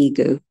our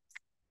ego,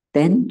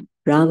 then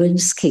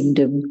Ravan's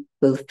kingdom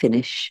will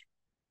finish.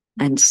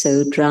 And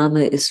so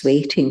drama is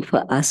waiting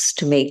for us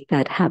to make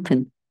that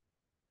happen.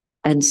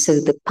 And so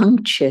the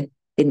puncture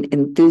in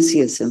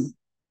enthusiasm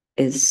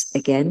is,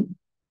 again,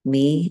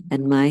 me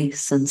and my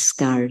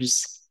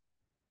sanskars.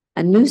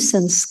 And no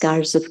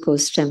sanskars, of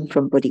course, stem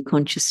from body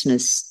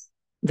consciousness.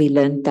 We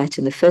learned that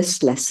in the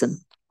first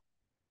lesson.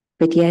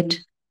 But yet,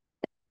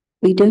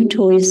 we don't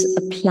always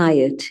apply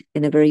it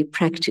in a very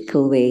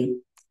practical way.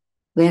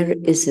 Where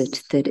is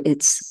it that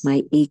it's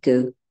my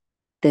ego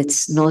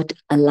that's not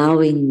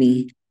allowing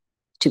me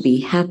to be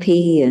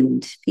happy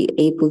and be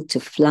able to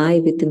fly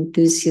with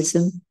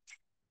enthusiasm?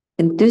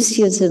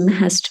 Enthusiasm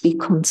has to be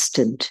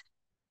constant.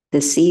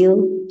 The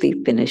zeal,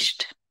 we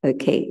finished.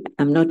 Okay,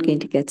 I'm not going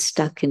to get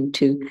stuck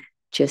into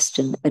just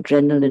an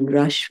adrenaline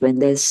rush when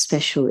there's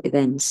special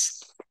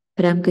events,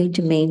 but I'm going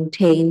to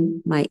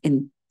maintain my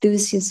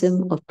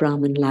enthusiasm of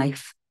Brahmin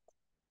life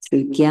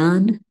through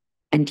Gyan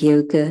and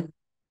yoga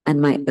and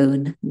my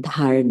own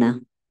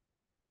dharana.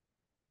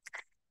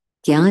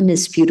 Gyan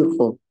is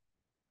beautiful,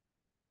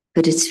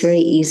 but it's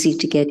very easy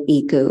to get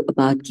ego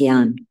about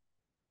Gyan.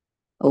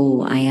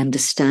 Oh, I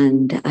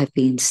understand. I've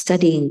been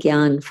studying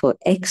Gyan for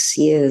X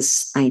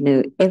years. I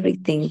know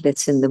everything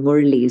that's in the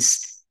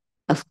Murlis.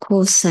 Of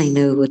course, I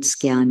know what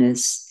Gyan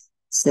is.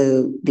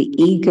 So the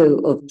ego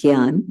of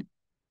Gyan,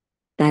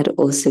 that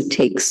also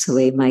takes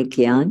away my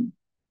Gyan.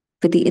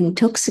 But the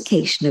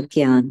intoxication of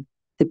Gyan,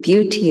 the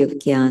beauty of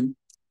Gyan,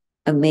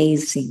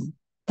 amazing.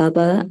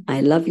 Baba,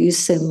 I love you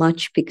so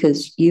much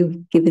because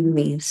you've given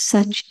me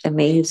such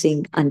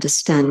amazing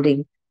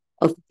understanding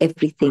of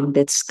everything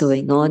that's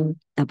going on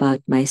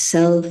about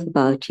myself,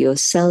 about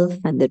yourself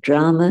and the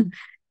drama.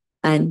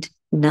 And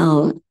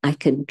now I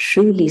can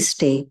truly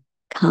stay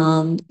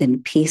calm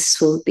and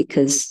peaceful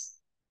because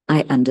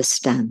I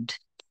understand.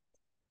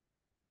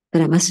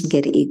 But I mustn't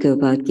get ego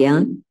about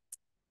Gyan.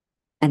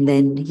 And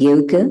then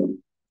yoga,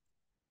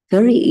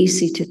 very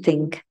easy to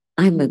think,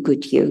 I'm a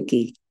good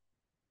yogi.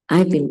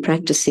 I've been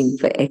practicing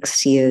for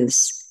X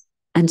years.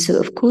 And so,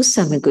 of course,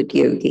 I'm a good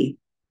yogi.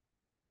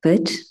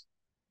 But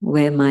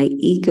where my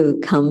ego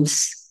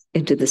comes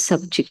into the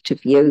subject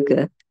of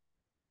yoga,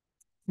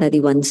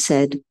 Nadi once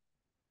said,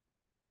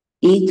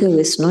 ego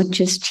is not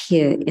just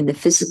here in the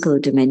physical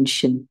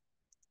dimension.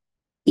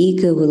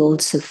 Ego will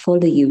also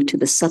follow you to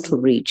the subtle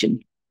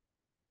region.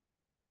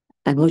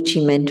 And what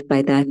she meant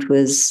by that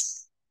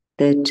was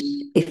that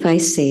if I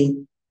say,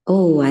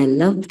 oh, I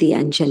love the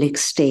angelic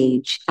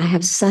stage, I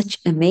have such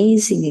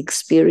amazing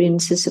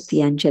experiences of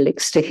the angelic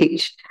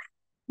stage.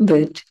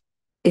 But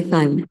if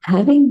I'm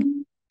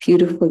having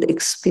beautiful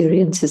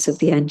experiences of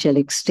the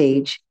angelic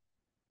stage,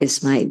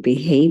 is my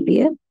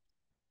behavior,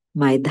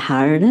 my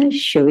dharana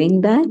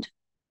showing that?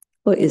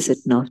 or is it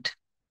not?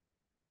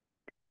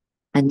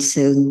 And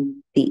so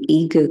the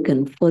ego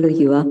can follow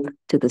you up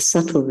to the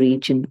subtle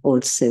region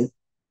also.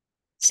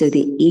 So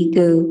the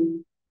ego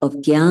of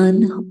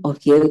jnana,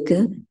 of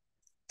yoga.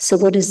 So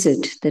what is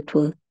it that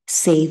will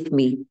save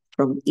me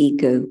from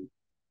ego?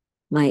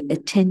 My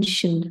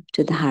attention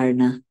to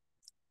dharana,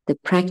 the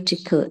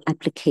practical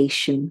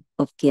application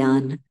of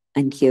jnana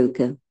and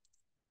yoga.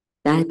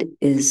 That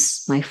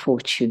is my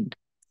fortune.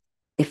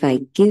 If I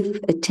give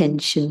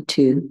attention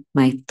to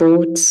my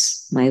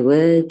thoughts, my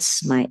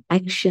words, my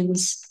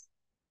actions,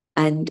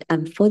 and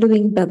I'm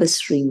following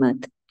Baba's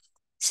Srimad.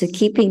 So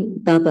keeping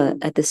Baba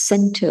at the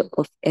center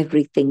of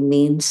everything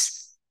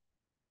means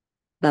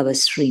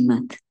Baba's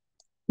Srimad.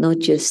 Not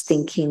just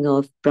thinking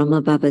of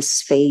Brahma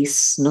Baba's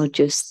face, not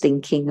just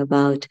thinking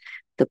about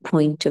the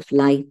point of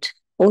light.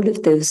 All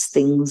of those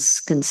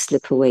things can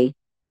slip away.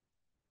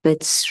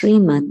 But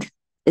Srimad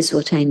is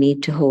what I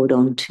need to hold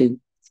on to.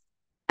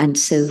 And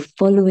so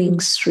following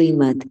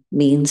Srimad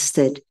means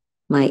that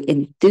my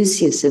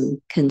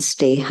enthusiasm can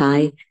stay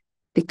high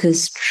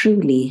because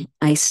truly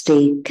I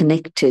stay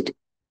connected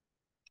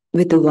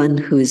with the one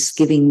who is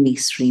giving me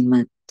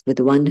Srimad, with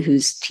the one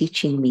who's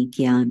teaching me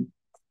Gyan.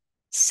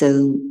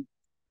 So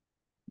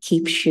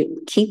keep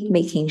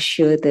making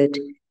sure that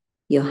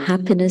your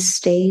happiness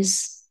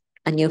stays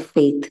and your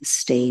faith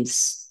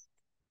stays.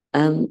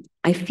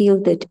 I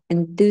feel that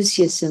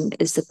enthusiasm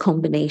is the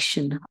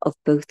combination of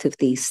both of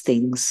these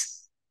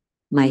things,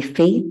 my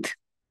faith,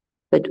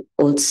 but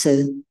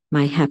also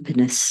my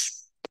happiness.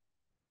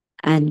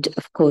 And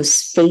of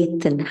course,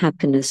 faith and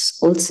happiness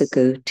also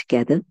go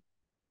together.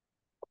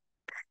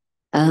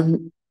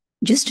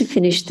 Just to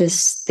finish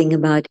this thing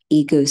about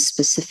ego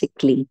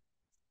specifically,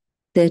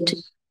 that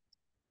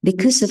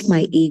because of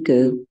my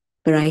ego,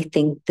 where I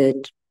think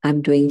that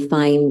I'm doing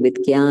fine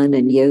with Gyan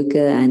and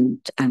yoga and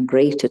I'm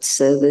great at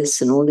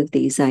service and all of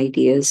these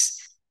ideas,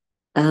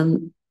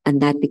 and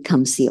that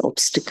becomes the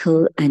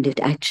obstacle and it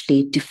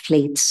actually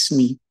deflates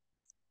me.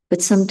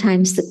 But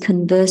sometimes the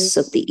converse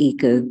of the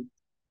ego,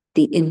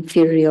 the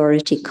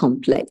inferiority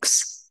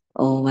complex.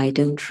 Oh, I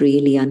don't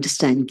really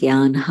understand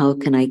Gyan. How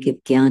can I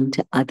give Gyan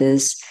to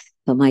others?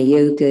 But my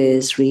yoga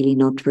is really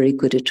not very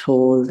good at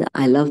all.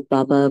 I love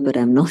Baba, but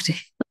I'm not.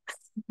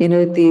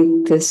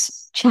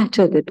 This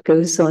chatter that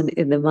goes on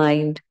in the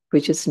mind,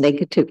 which is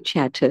negative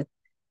chatter.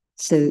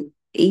 So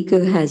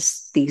ego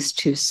has these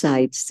two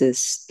sides,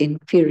 this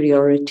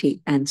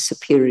inferiority and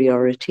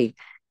superiority,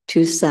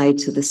 two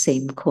sides of the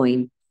same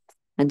coin.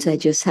 And so I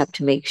just have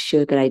to make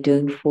sure that I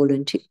don't fall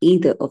into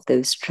either of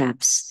those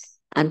traps.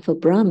 And for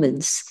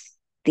Brahmins,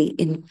 the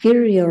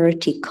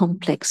inferiority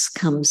complex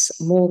comes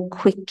more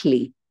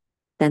quickly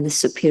than the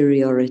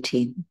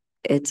superiority.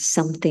 It's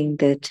something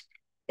that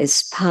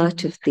is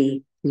part of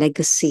the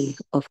legacy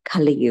of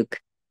Kali Yuga,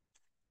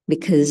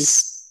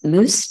 because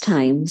most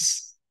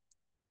times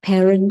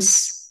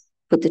parents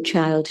put the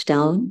child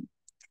down.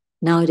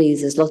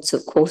 Nowadays, there's lots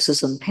of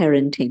courses on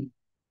parenting,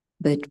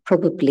 but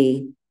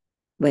probably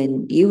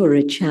when you were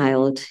a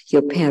child,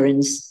 your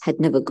parents had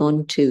never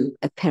gone to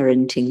a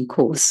parenting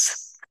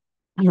course,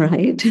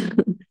 right?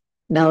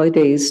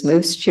 Nowadays,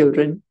 most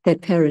children, their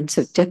parents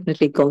have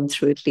definitely gone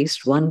through at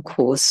least one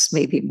course,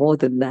 maybe more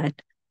than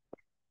that.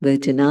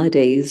 But in our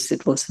days,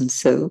 it wasn't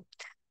so.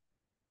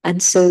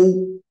 And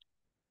so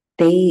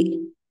they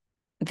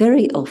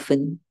very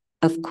often,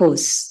 of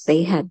course,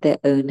 they had their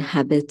own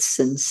habits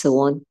and so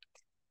on.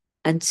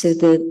 And so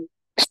the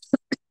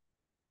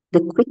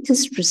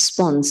quickest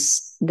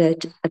response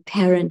that a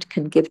parent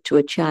can give to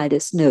a child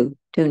is, no,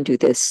 don't do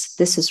this.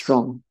 This is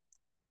wrong.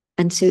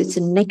 And so it's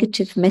a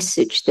negative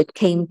message that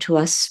came to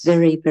us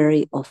very,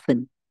 very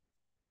often.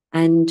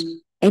 And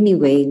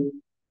anyway,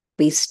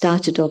 we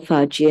started off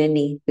our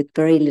journey with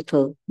very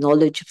little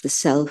knowledge of the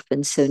self,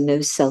 and so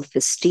no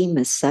self-esteem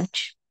as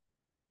such.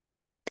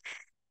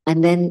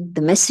 And then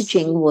the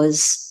messaging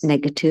was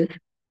negative,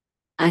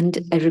 and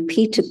I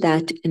repeated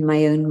that in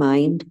my own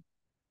mind.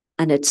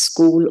 And at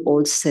school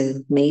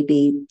also,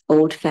 maybe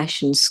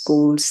old-fashioned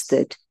schools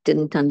that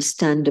didn't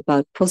understand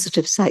about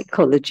positive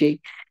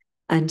psychology.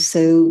 And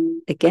so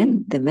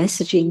again, the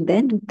messaging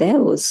then there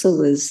also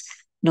was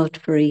not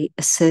very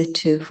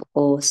assertive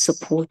or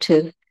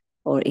supportive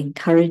or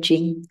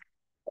encouraging.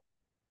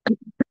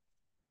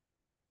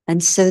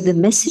 And so the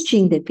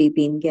messaging that we've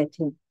been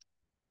getting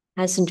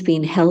hasn't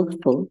been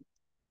helpful.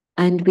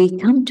 And we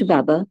come to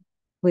Baba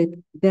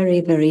with very,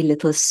 very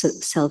little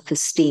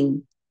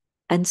self-esteem.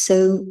 And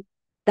so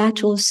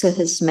that also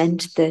has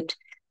meant that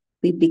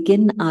we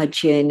begin our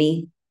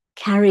journey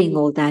carrying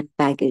all that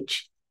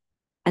baggage.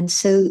 And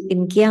so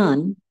in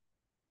Gyan,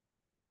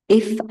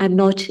 if I'm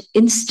not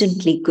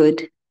instantly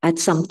good at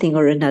something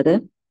or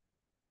another,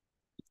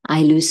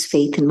 I lose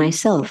faith in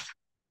myself.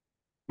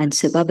 And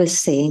so Baba's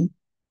saying,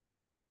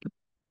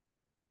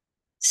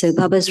 so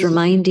Baba's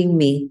reminding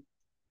me,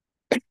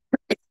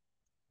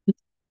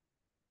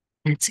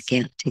 that's a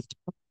chaotic.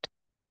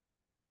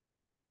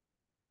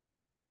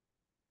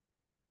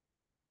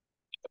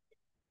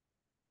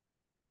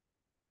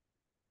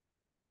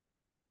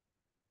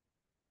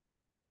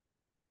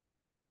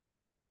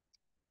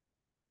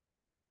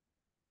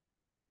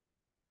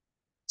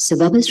 So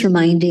Baba's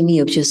reminding me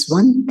of just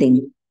one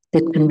thing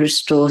that can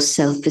restore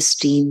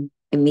self-esteem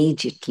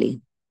immediately.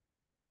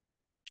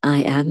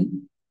 I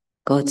am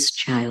God's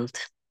child.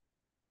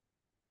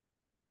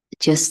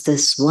 Just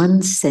this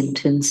one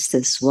sentence,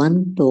 this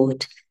one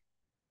thought,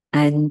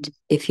 and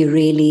if you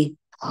really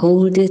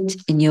hold it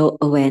in your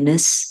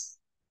awareness,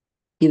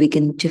 you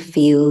begin to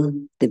feel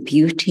the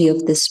beauty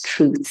of this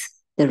truth,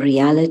 the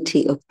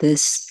reality of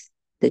this,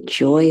 the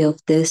joy of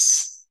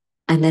this,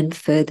 and then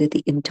further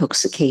the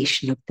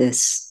intoxication of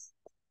this.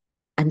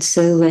 And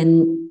so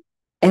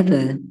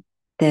whenever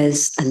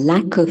there's a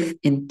lack of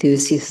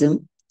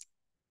enthusiasm,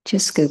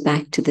 just go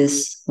back to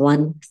this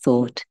one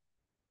thought.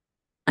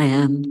 I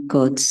am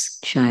God's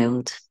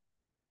child.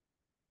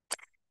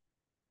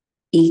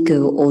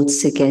 Ego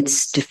also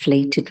gets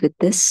deflated with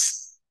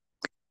this,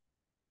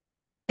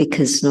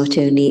 because not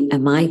only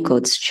am I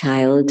God's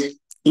child,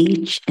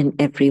 each and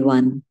every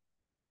one,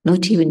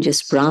 not even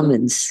just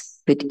Brahmins,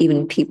 but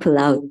even people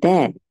out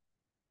there,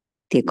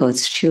 they're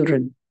God's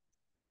children.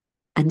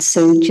 And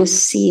so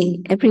just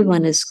seeing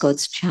everyone as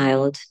God's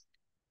child,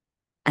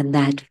 and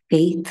that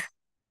faith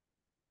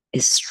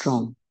is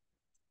strong.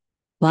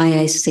 Why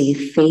I say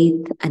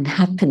faith and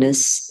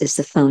happiness is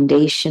the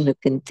foundation of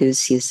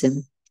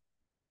enthusiasm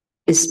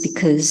is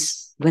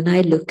because when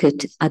I look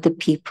at other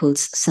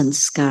people's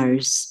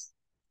sanskars,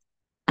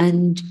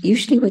 and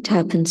usually what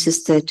happens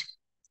is that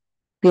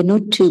we're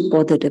not too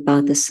bothered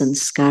about the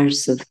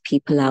sanskars of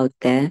people out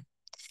there.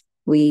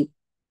 We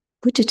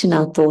put it in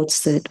our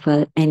thoughts that,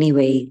 well,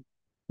 anyway,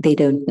 they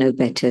don't know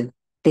better.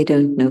 They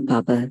don't know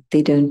Baba.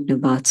 They don't know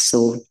about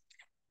soul.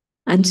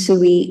 And so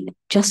we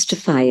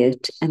justify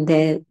it, and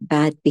their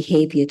bad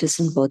behavior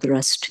doesn't bother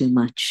us too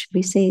much.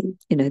 We say,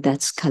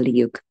 that's Kali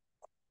Yuga.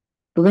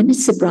 But when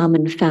it's a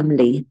Brahmin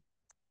family,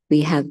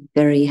 we have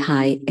very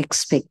high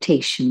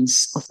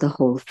expectations of the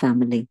whole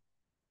family.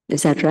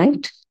 Is that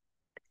right?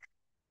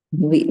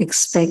 We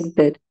expect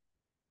that,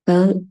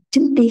 well,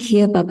 didn't they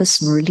hear Baba's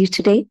Murli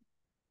today?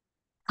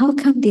 How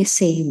come they're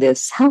saying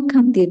this? How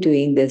come they're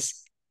doing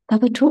this?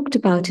 Baba talked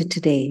about it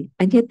today,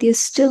 and yet they're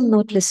still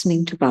not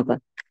listening to Baba.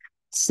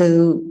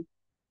 So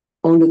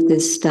all of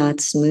this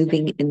starts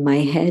moving in my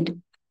head.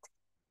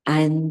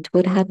 And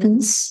what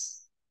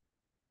happens?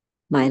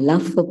 My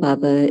love for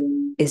Baba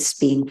is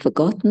being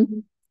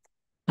forgotten.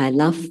 My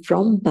love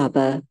from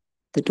Baba,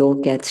 the door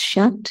gets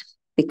shut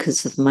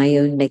because of my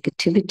own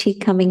negativity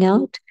coming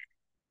out.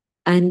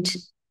 And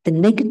the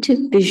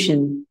negative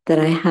vision that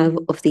I have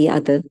of the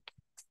other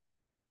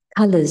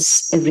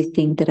colors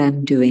everything that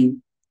I'm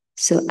doing.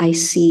 So I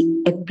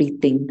see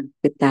everything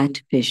with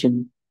that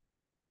vision.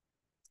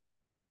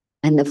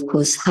 And of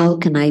course, how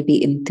can I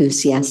be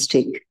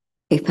enthusiastic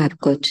if I've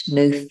got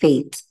no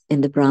faith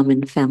in the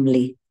Brahmin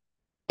family,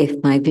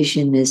 if my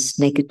vision is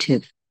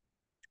negative?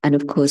 And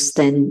of course,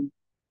 then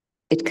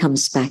it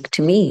comes back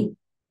to me.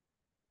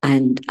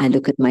 And I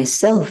look at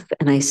myself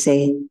and I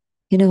say,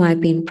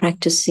 I've been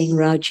practicing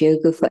Raj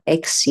Yoga for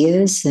X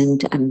years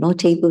and I'm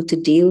not able to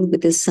deal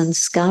with this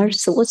sanskar.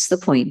 So what's the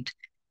point?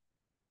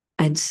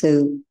 And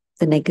so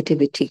the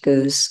negativity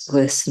goes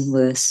worse and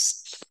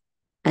worse.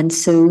 And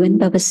so when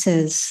Baba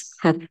says,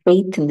 have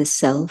faith in the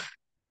self,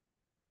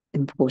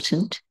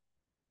 important.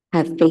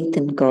 Have faith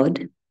in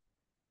God,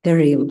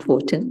 very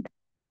important.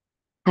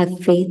 Have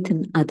faith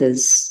in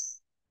others,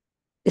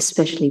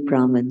 especially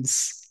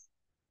Brahmins.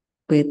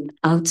 With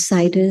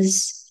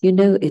outsiders,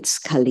 it's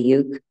Kali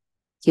Yuga.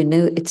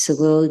 It's a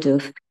world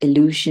of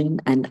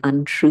illusion and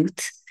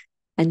untruth.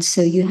 And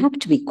so you have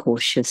to be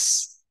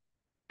cautious,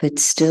 but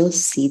still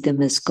see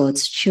them as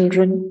God's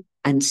children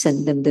and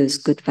send them those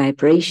good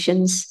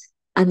vibrations.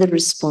 And the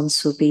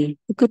response will be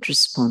a good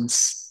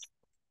response.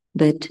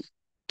 But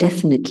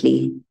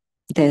definitely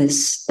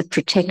there's a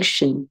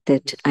protection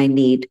that I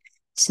need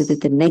so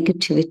that the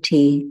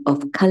negativity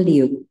of Kali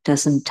Yuga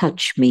doesn't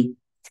touch me.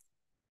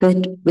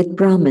 But with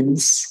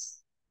Brahmins,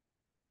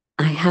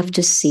 I have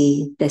to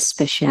see their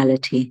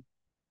speciality.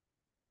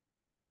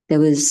 There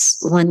was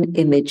one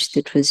image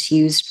that was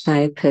used by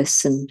a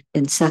person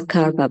in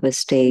Sakar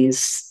Baba's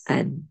days,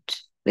 and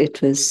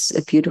it was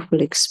a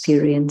beautiful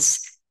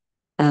experience.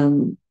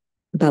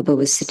 Baba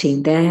was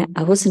sitting there.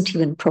 I wasn't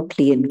even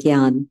properly in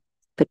Gyan,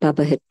 but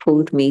Baba had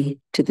pulled me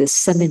to this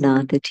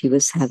seminar that he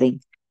was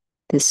having.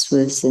 This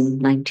was in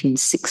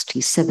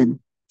 1967.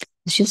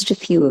 There's just a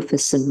few of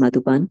us in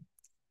Madhuban.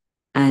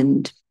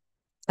 And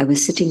I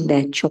was sitting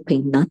there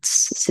chopping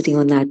nuts, sitting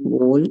on that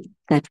wall.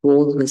 That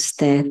wall was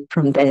there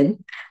from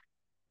then,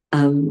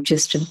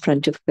 just in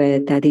front of where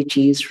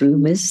Dadiji's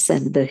room is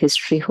and the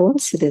history hall.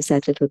 So there's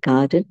that little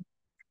garden.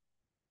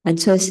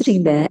 And so I was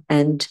sitting there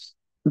and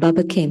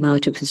Baba came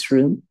out of his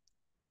room.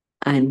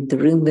 And the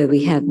room where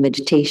we have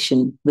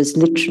meditation was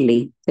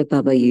literally where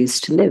Baba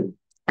used to live.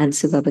 And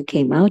so Baba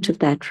came out of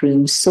that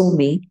room, saw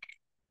me,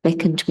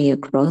 beckoned me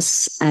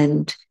across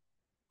and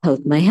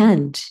held my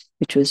hand,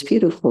 which was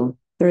beautiful,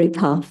 very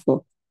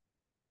powerful.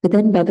 But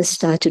then Baba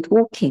started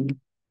walking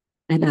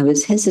and I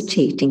was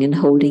hesitating and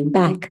holding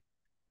back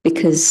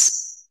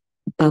because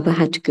Baba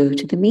had to go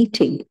to the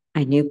meeting.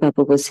 I knew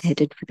Baba was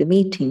headed for the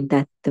meeting,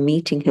 that the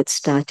meeting had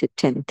started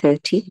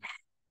 10:30,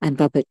 and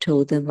Baba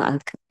told them,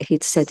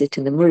 he'd said it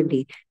in the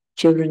Murli,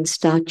 children,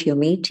 start your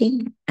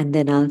meeting, and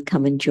then I'll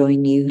come and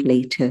join you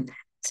later.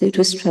 So it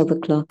was 12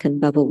 o'clock,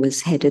 and Baba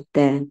was headed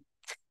there.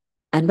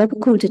 And Baba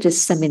called it a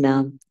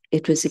seminar.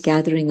 It was a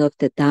gathering of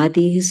the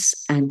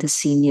dadis and the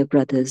senior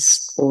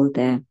brothers all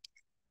there.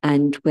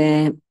 And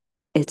where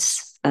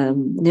it's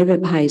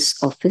Nirab Bhai's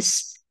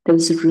office, there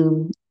was a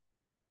room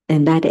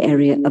in that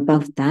area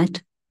above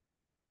that.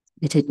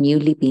 It had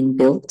newly been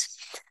built.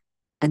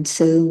 And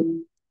so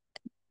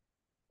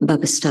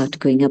Baba started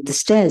going up the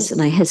stairs,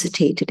 and I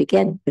hesitated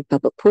again, but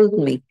Baba pulled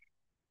me.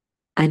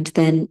 And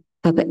then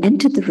Baba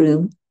entered the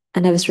room,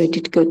 and I was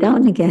ready to go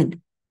down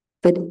again.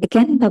 But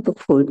again, Baba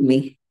pulled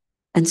me.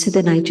 And so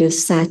then I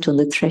just sat on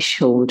the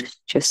threshold,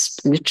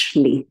 just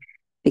literally,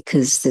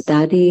 because the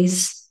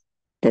dadis,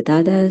 the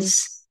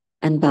dadas,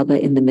 and Baba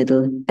in the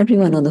middle,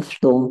 everyone on the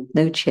floor,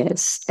 no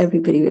chairs,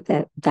 everybody with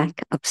their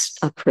back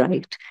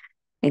upright,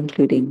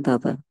 including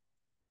Baba.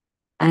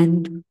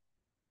 And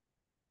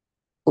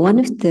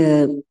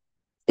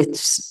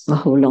it's a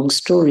whole long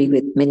story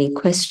with many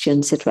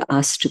questions that were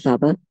asked to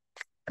Baba.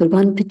 But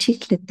one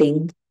particular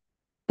thing,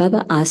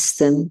 Baba asked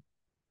them,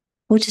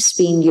 what has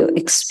been your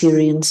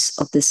experience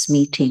of this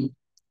meeting?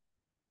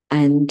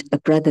 And a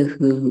brother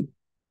who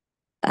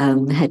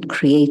had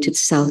created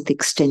South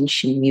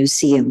Extension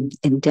Museum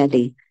in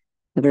Delhi,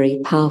 a very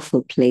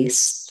powerful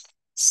place.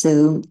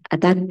 So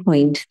at that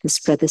point, this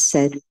brother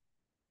said,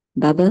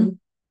 Baba,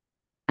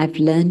 I've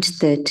learned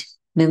that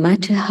no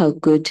matter how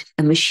good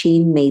a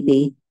machine may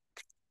be,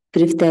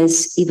 but if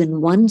there's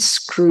even one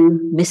screw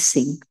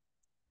missing,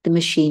 the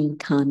machine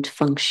can't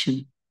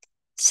function.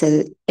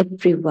 So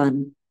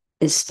everyone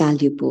is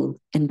valuable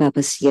in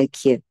Baba's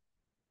yajna.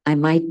 I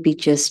might be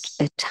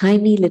just a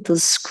tiny little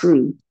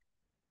screw,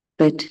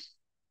 but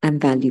I'm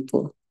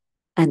valuable.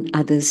 And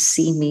others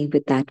see me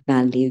with that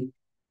value.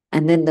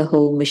 And then the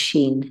whole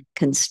machine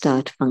can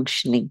start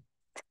functioning.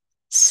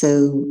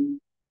 So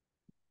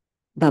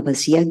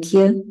Baba's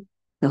yajna,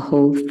 the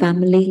whole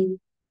family,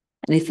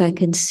 and if I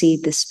can see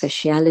the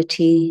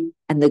speciality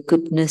and the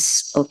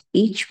goodness of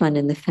each one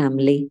in the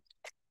family,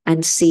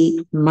 and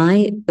see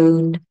my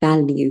own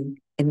value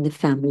in the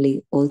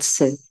family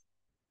also.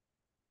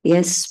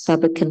 Yes,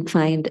 Baba can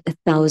find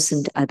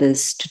 1,000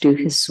 others to do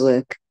his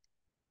work,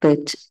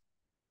 but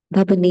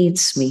Baba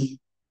needs me.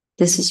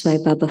 This is why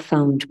Baba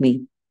found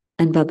me,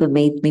 and Baba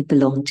made me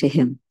belong to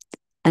him.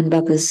 And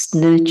Baba's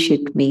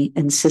nurtured me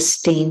and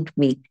sustained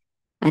me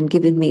and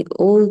given me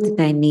all that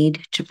I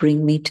need to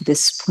bring me to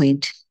this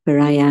point where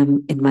I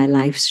am in my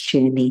life's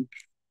journey.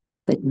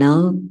 But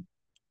now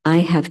I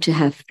have to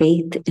have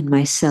faith in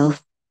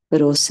myself,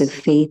 but also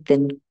faith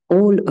in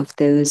all of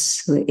those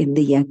who are in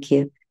the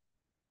yajna.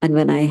 And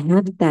when I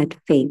have that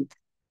faith,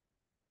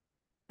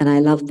 and I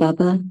love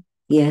Baba,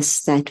 yes,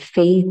 that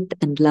faith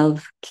and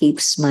love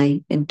keeps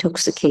my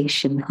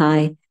intoxication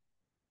high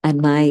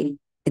and my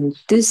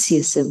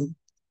enthusiasm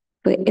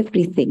for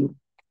everything,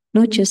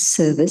 not just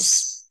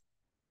service.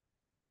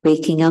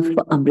 Waking up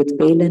for Amrit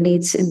Vela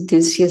needs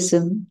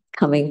enthusiasm,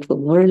 coming for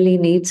Murli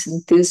needs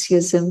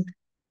enthusiasm,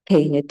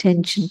 paying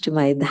attention to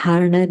my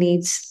dharana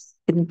needs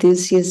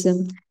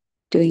enthusiasm,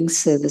 doing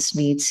service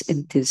needs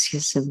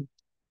enthusiasm,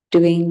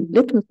 doing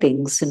little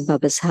things in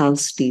Baba's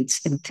house needs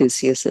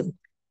enthusiasm.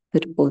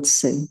 But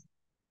also,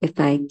 if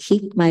I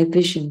keep my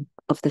vision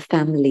of the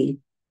family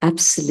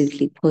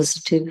absolutely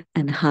positive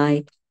and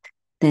high,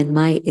 then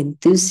my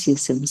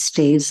enthusiasm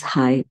stays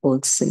high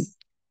also.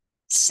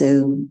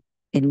 So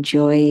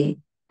enjoy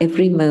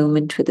every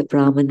moment with the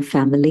Brahmin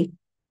family,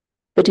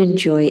 but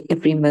enjoy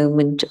every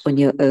moment on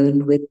your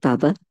own with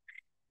Baba.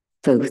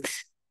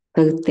 Both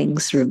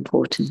things are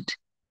important.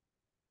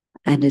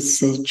 And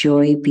it's a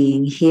joy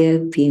being here,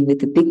 being with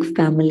the big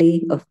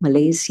family of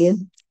Malaysia.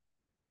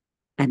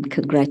 And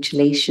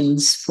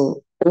congratulations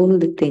for all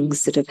the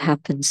things that have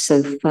happened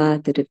so far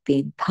that have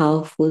been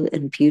powerful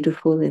and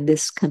beautiful in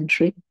this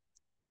country.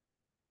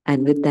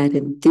 And with that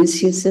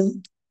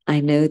enthusiasm, I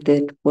know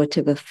that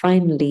whatever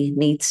finally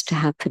needs to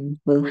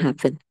happen will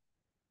happen.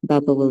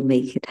 Baba will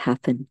make it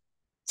happen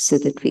so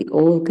that we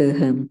all go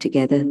home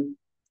together.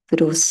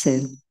 But also,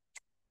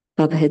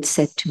 Baba had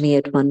said to me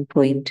at one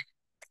point,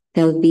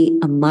 there'll be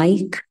a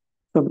mic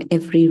from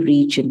every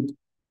region,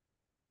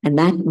 and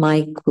that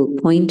mic will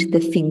point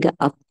the finger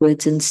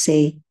upwards and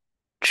say,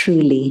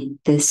 truly,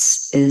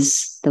 this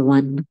is the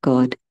one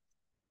God.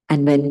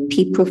 And when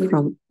people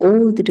from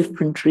all the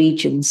different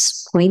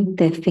regions point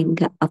their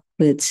finger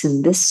upwards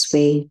in this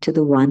way to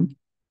the one,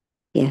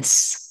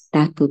 yes,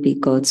 that will be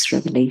God's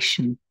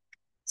revelation.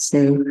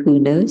 So who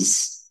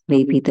knows?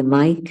 Maybe the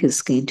mic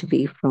is going to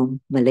be from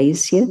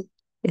Malaysia.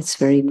 It's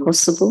very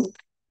possible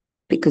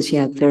because you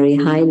have very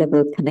high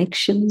level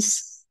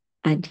connections.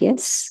 And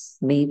yes,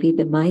 maybe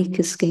the mic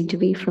is going to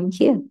be from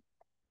here.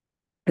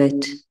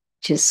 But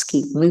just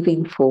keep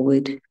moving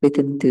forward with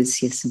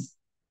enthusiasm.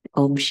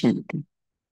 Om Shanti.